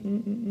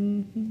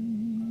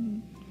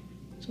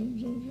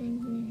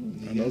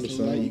know the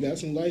song. You got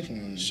some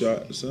lifelines.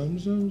 Shot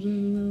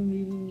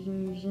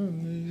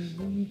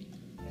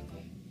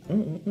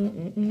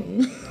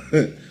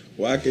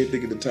Well, I can't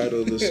think of the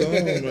title of the song,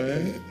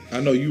 man.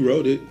 I know you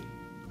wrote it,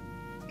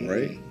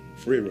 right?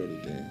 Fred wrote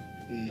it then.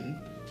 Mm-hmm.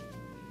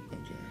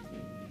 Okay,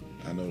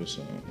 I know the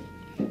song.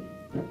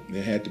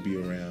 It had to be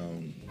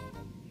around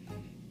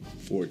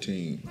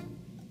 14.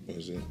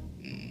 Was it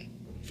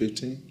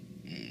 15?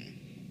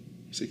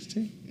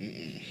 16?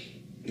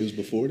 It was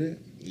before that?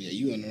 Yeah,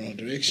 you in the wrong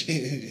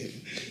direction.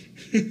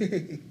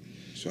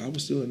 So I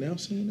was still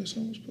announcing when that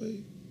song was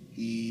played?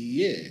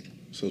 Yeah.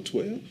 So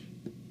 12?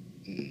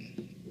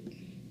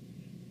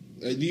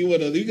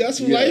 You got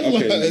some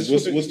lifelines.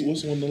 Okay.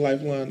 What's one of the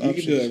lifeline you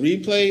options? can do a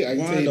replay. I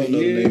can tell you don't the know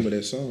year. the name of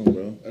that song,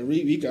 bro.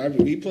 We can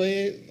either replay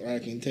it, or I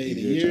can tell you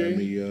the year. Turn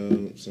me up,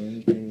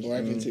 Or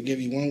I can give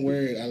you one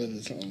word out of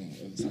the song,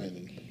 of the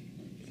title.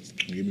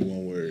 Give me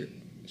one word.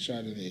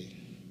 Chardonnay.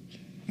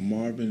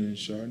 Marvin and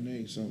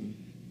Chardonnay, something.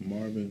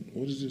 Marvin,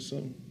 what is it,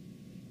 something?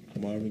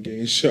 Marvin Gaye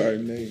and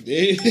Chardonnay.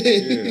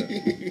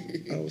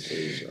 Yeah. I was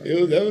saying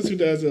Chardonnay. That was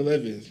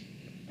 2011.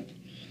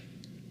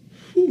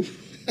 Whew.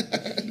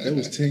 That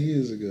was 10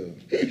 years ago.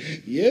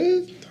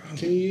 Yeah?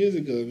 10 years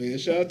ago, man.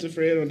 Shout out to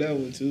Fred on that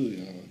one, too,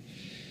 y'all.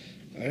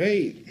 All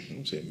right.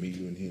 I'm saying me,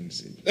 you, and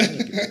Hennessy.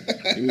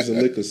 It was a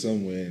liquor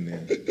somewhere in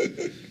there.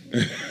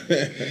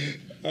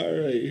 All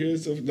right,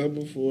 here's some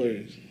number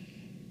 4.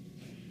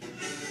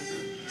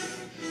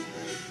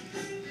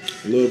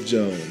 Love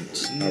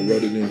Jones. I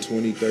wrote it in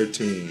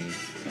 2013.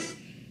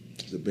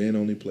 The band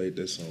only played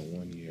that song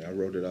 1 year. I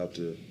wrote it off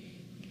the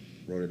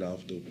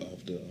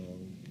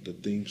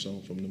theme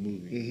song from the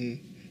movie. Mm-hmm.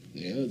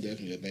 Yeah, it was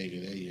definitely a banger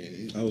that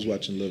year. I was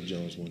watching Love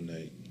Jones one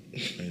night,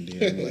 and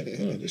then I'm like,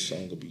 oh, this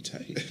song will be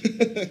tight.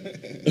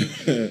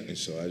 And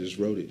so I just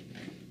wrote it.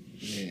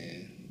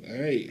 Yeah. All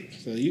right.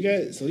 So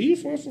you're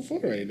 4 for 4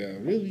 right now,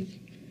 really.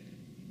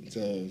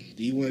 So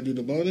do you want to do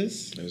the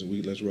bonus? Let's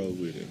roll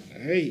with it.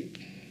 All right.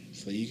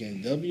 So you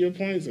can double your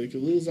points, or you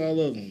can lose all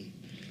of them.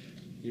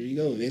 Here you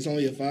go. It's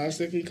only a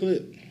 5-second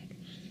clip.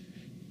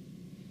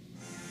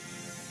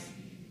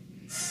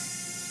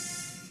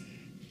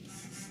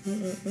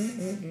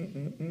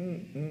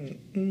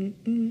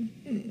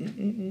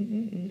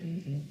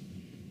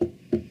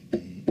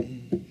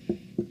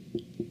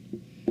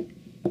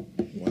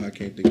 Why I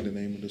can't think of the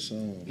name of the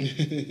song?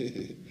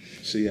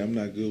 See, I'm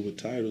not good with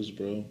titles,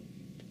 bro.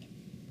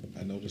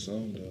 I know the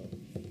song though.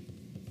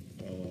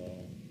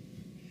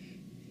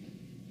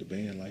 The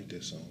band liked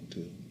that song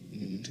too. You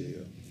can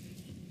tell.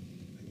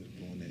 He was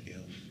born that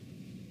F.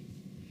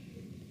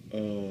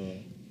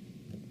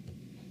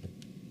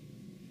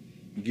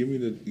 Give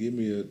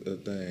me a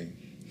thing.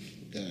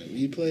 A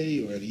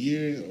replay or the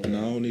year? Or... No,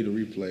 I don't need a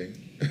replay.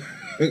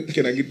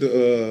 Can I get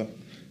the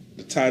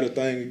title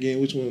thing again?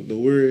 Which one? The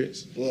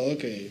words? Well,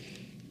 okay.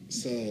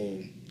 So.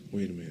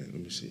 Wait a minute.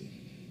 Let me see.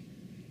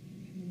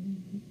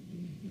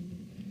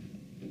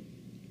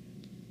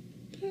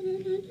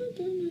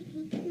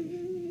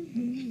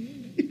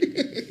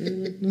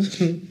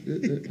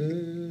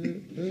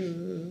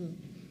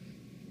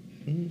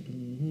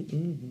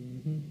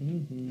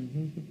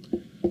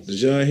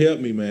 John, help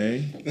me,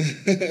 man.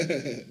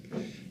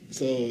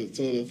 So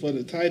for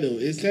the title,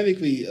 it's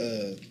technically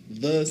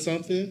the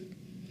something.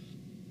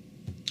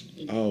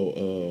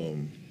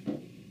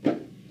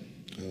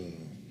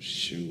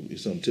 Shoot,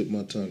 it's on the tip of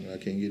my tongue. I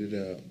can't get it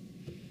out.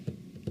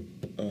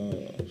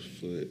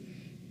 Foot.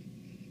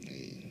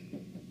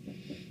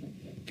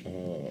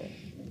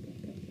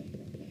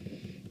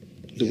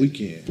 The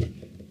Weeknd.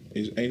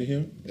 Ain't it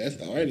him? That's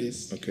the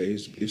artist. Okay,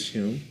 it's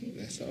him.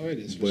 That's the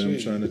artist. But I'm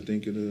trying to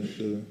think of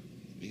the.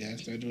 We gotta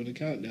start doing the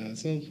countdown at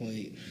some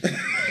point.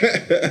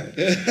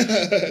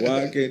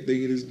 Why I can't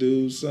think of this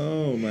dude's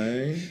song,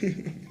 man?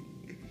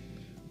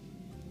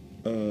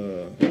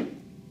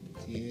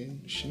 Yeah.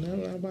 9,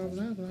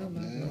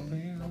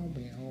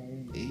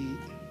 8,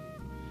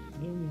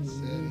 7, 6,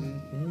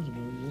 5, 4,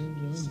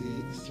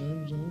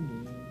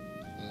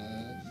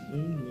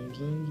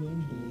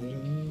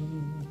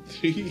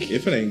 3.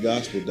 If it ain't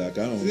gospel, Doc, I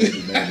don't know the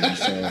name of these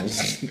songs.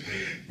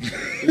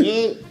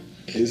 Well,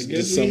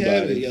 it's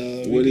somebody.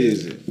 What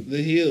is it?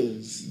 The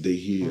Hills. The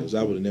Hills.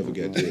 I would have never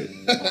got that.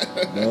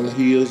 The only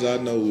hills I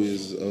know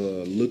is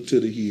look to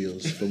the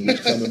hills from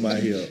which cometh my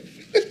help.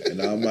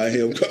 And all my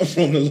help come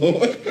from the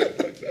Lord.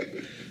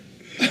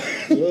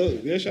 Well,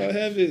 guess y'all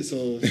have it.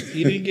 So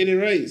he didn't get it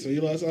right, so he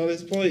lost all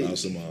his points.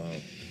 Awesome.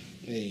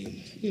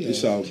 Hey,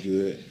 it's all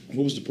good.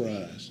 What was the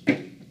prize?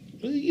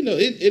 Well,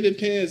 it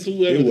depends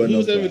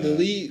who's ever the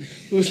lead.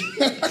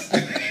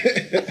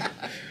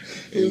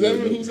 Who's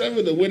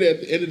ever the winner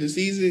at the end of the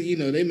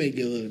season, they may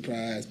get a little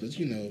prize, but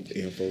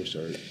info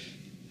shirt.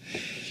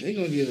 They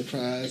gonna get a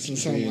prize or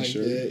something like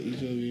that. You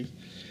feel me?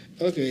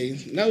 Okay,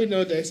 now we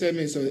know that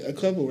segment. So a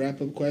couple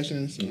wrap up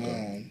questions.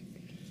 Okay.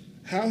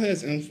 How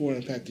has M4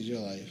 impacted your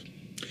life?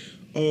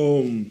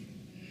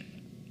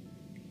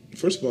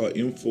 First of all,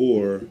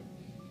 M4,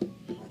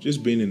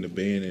 just being in the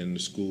band and the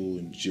school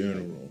in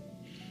general,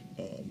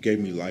 gave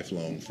me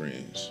lifelong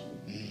friends.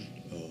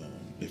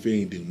 If it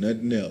ain't do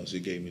nothing else,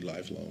 it gave me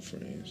lifelong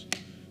friends.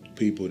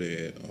 People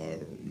that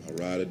are my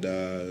ride or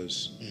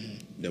dies,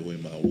 that were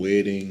in my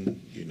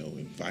wedding,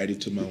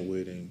 invited to my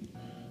wedding,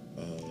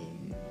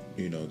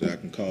 that I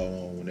can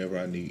call on whenever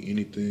I need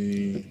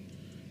anything.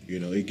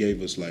 It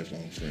gave us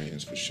lifelong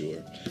friends for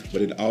sure.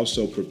 But it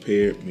also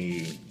prepared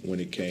me when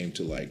it came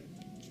to like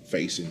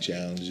facing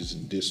challenges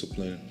and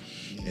discipline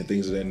and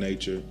things of that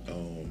nature.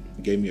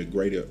 It gave me a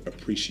greater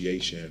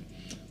appreciation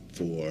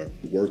for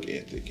work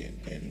ethic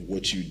and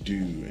what you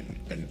do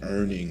and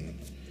earning,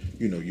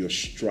 your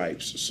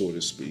stripes, so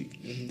to speak.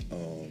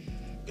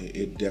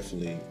 It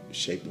definitely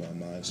shaped my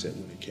mindset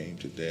when it came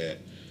to that,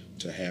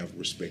 to have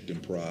respect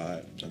and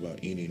pride about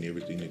any and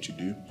everything that you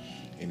do,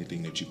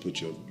 anything that you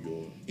put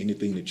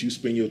anything that you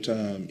spend your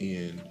time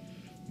in,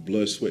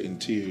 blood, sweat, and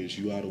tears,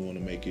 you ought to want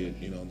to make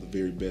it, the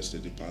very best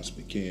that it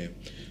possibly can.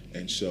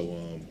 And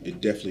so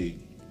it definitely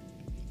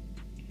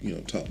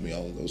taught me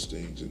all of those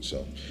things, and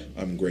so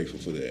I'm grateful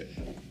for that.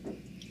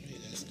 Yeah,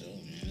 that's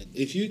dope, man.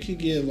 If you could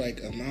give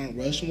like a Mount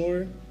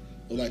Rushmore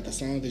of like the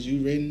songs that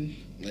you've written,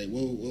 like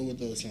what would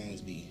those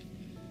songs be?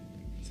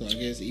 So I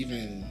guess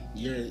even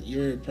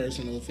your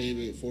personal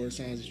favorite 4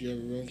 songs that you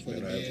ever wrote for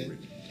the band.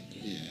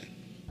 Yeah.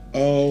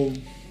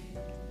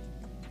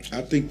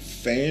 I think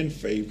fan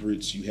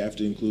favorites, you have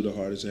to include A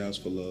Heart Is a House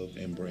for Love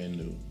and Brand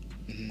New.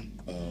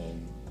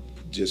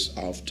 Just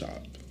off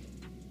top.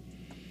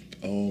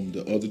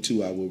 The other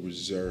 2 I will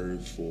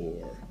reserve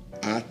for,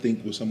 I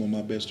think, were some of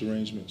my best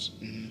arrangements.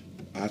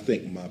 I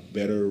think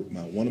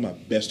one of my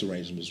best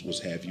arrangements was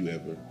Have You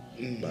Ever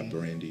by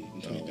Brandy.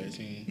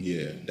 2013.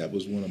 Yeah, that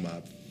was one of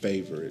my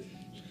favorite.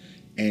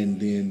 And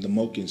then the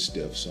Moke and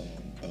Steph song.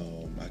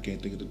 I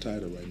can't think of the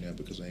title right now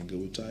because I ain't good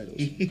with titles.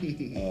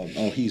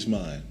 He's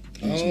Mine.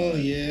 He's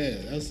Mine.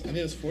 Yeah, I think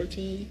it was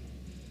 14.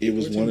 It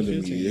was 14, one of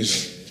them 15.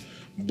 years.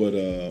 But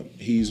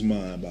He's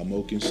Mine by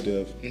Moke and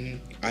Steph.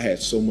 I had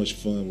so much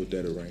fun with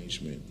that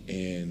arrangement.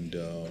 And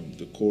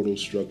the chordal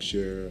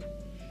structure.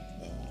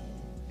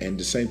 And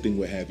the same thing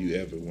with Have You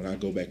Ever. When I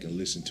go back and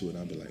listen to it,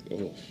 I'll be like,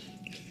 oh,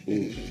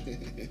 ooh,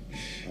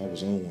 I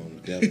was on one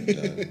with that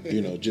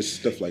one. Just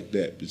stuff like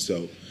that.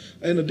 So,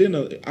 and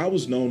then I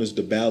was known as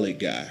the ballad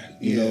guy.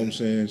 You know what I'm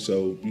saying?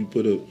 So you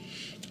put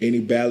any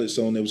ballad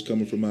song that was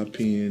coming from my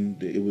pen,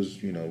 it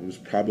was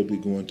probably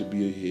going to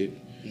be a hit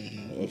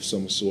of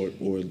some sort,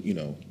 or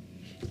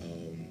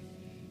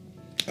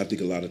I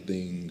think a lot of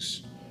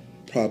things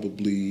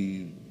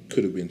probably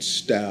could have been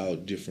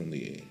styled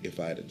differently if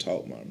I had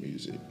taught my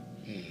music.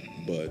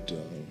 But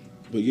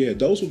But yeah,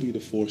 those would be the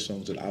 4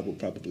 songs that I would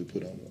probably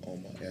put on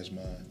as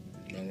mine.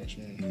 Mount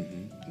Rushmore.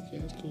 Mm-hmm. Okay,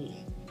 that's cool.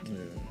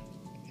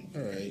 Yeah.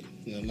 All right.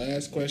 The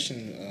last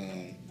question.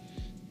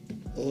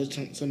 What was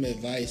some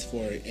advice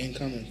for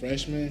incoming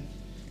freshmen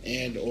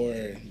and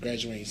or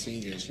graduating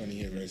seniors from the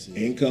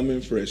university?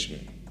 Incoming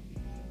freshmen.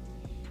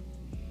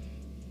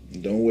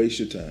 Don't waste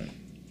your time.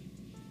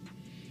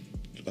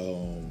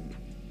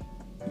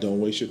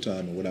 Don't waste your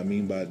time. And what I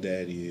mean by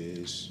that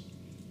is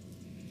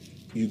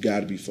you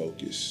got to be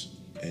focused.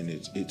 And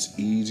it's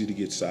easy to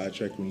get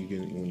sidetracked when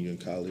you're in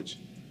college.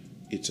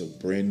 It's a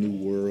brand new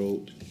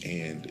world,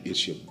 and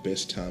it's your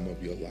best time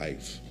of your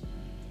life.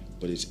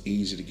 But it's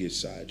easy to get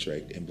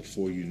sidetracked, and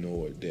before you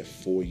know it, that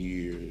 4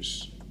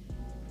 years,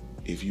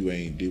 if you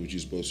ain't did what you're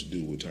supposed to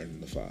do, will turn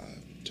into 5,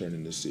 turn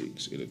into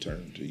 6. It'll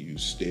turn to you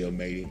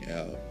stalemating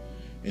out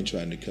and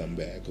trying to come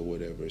back or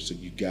whatever. So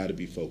you got to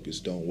be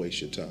focused. Don't waste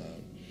your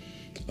time.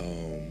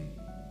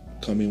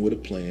 Come in with a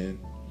plan,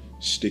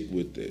 stick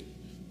with it,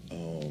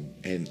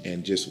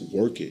 and just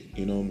work it.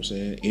 You know what I'm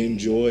saying?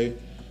 Enjoy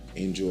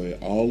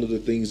all of the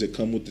things that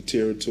come with the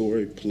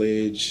territory.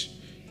 Pledge.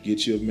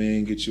 Get you a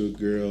man, get you a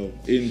girl.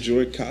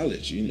 Enjoy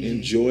college.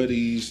 Enjoy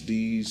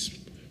these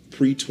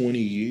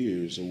pre-20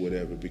 years or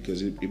whatever,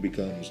 because it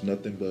becomes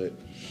nothing but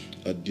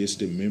a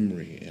distant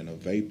memory and a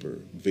vapor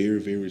very,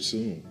 very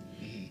soon.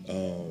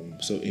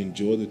 So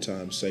enjoy the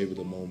time, savor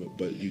the moment,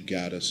 but you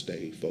gotta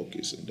stay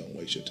focused and don't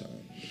waste your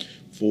time.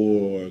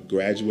 For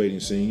graduating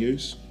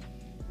seniors,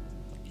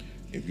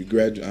 if you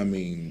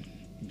graduate,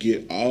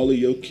 get all of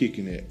your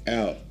kicking it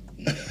out.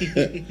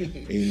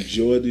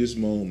 Enjoy this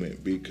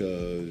moment,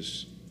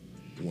 because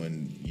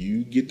when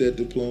you get that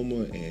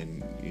diploma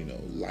and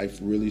life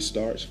really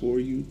starts for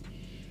you,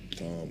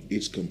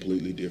 it's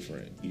completely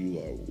different. You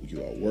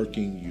are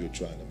working, you're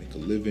trying to make a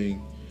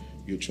living,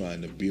 you're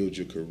trying to build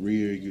your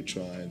career, you're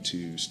trying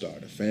to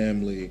start a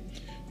family,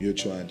 you're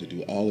trying to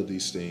do all of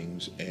these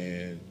things,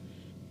 and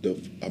the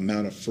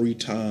amount of free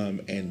time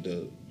and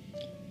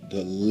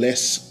the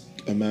less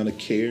amount of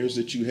cares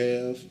that you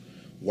have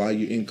while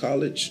you're in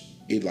college,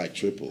 it like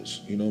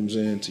triples. You know what I'm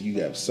saying? So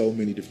you have so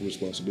many different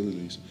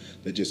responsibilities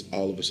that just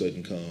all of a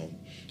sudden come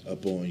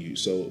upon you.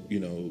 So,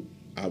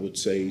 I would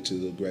say to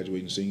the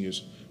graduating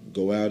seniors,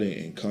 go out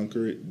and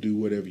conquer it. Do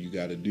whatever you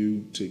got to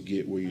do to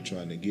get where you're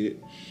trying to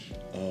get.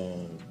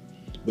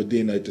 But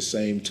then at the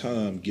same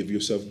time, give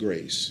yourself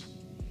grace.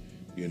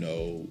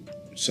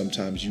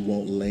 Sometimes you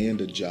won't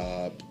land a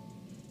job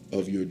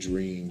of your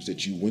dreams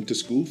that you went to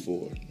school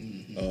for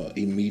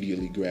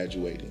immediately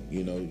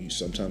graduating.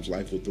 Sometimes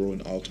life will throw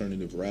an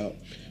alternative route.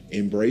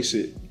 Embrace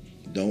it.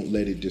 Don't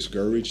let it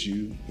discourage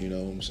you. You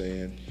know what I'm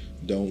saying?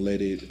 Don't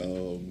let it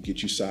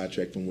get you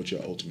sidetracked from what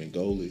your ultimate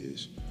goal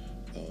is.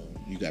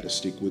 You got to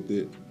stick with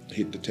it,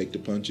 take the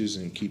punches,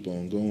 and keep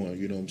on going.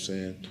 You know what I'm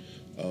saying?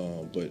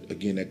 But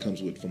again, that comes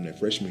from that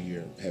freshman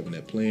year, having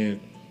that plan,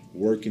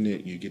 working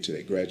it. You get to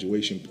that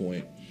graduation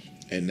point,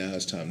 and now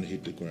it's time to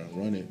hit the ground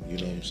running. You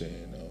know what I'm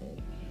saying?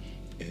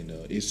 And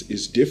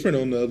it's different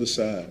on the other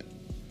side.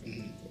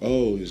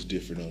 Oh, it's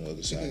different on the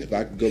other side. If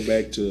I could go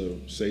back to,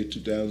 say,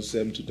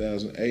 2007,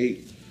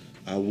 2008,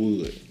 I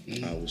would.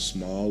 I was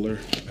smaller.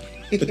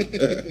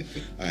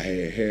 I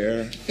had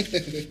hair.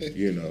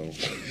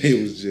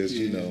 It was just,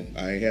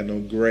 I ain't had no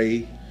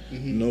gray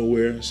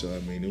nowhere. So,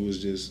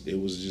 it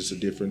was just a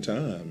different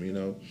time,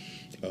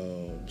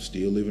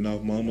 Still living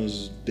off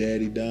mama's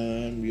daddy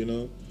dime,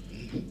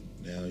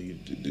 Now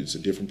it's a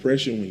different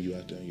pressure when you're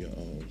out there on your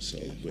own. So,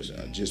 but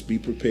just be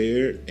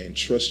prepared and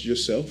trust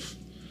yourself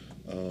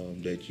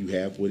that you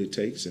have what it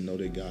takes, and know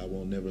that God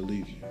won't never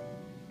leave you.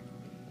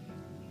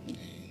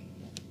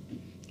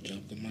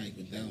 Drop the mic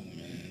with that one,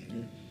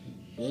 man.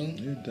 Well,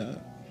 Doc.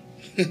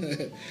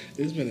 This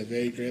has been a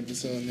very great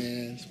episode,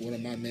 man. It's one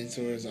of my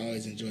mentors. I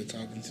always enjoy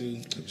talking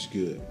to. That's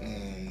good.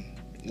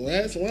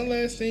 One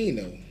last thing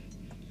though,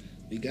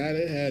 we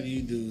gotta have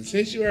you do,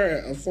 since you are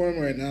a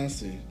former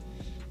announcer.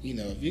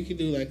 If you could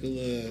do like a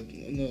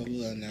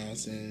little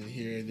announcing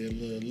here, the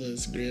little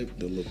script,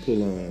 the little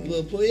pull on,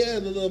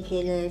 the little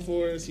pull on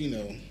for us. You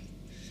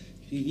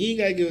ain't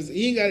gotta give us,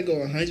 you ain't gotta go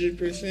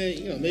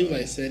 100%. Maybe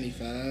like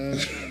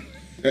 75,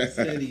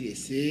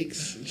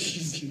 76.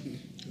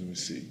 Let me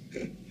see.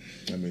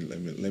 Let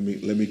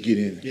me get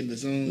in. Get in the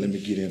zone. Let me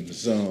get in the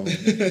zone. Let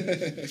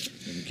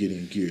me get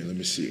in gear. Let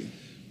me see.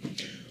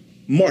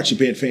 Marching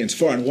band fans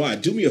far and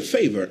wide, do me a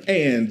favor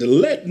and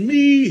let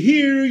me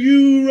hear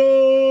you roar.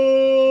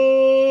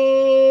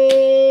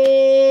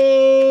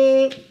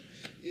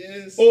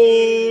 Yes.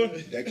 Or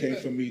that came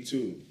from me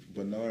too.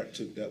 Bernard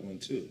took that one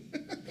too,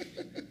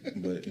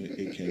 but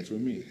it came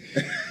from me.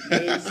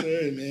 Yes,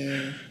 sir,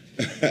 man.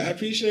 I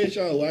appreciate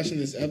y'all watching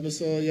this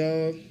episode,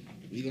 y'all.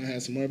 We're gonna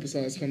have some more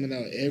episodes coming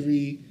out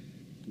every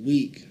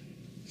week.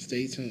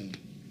 Stay tuned.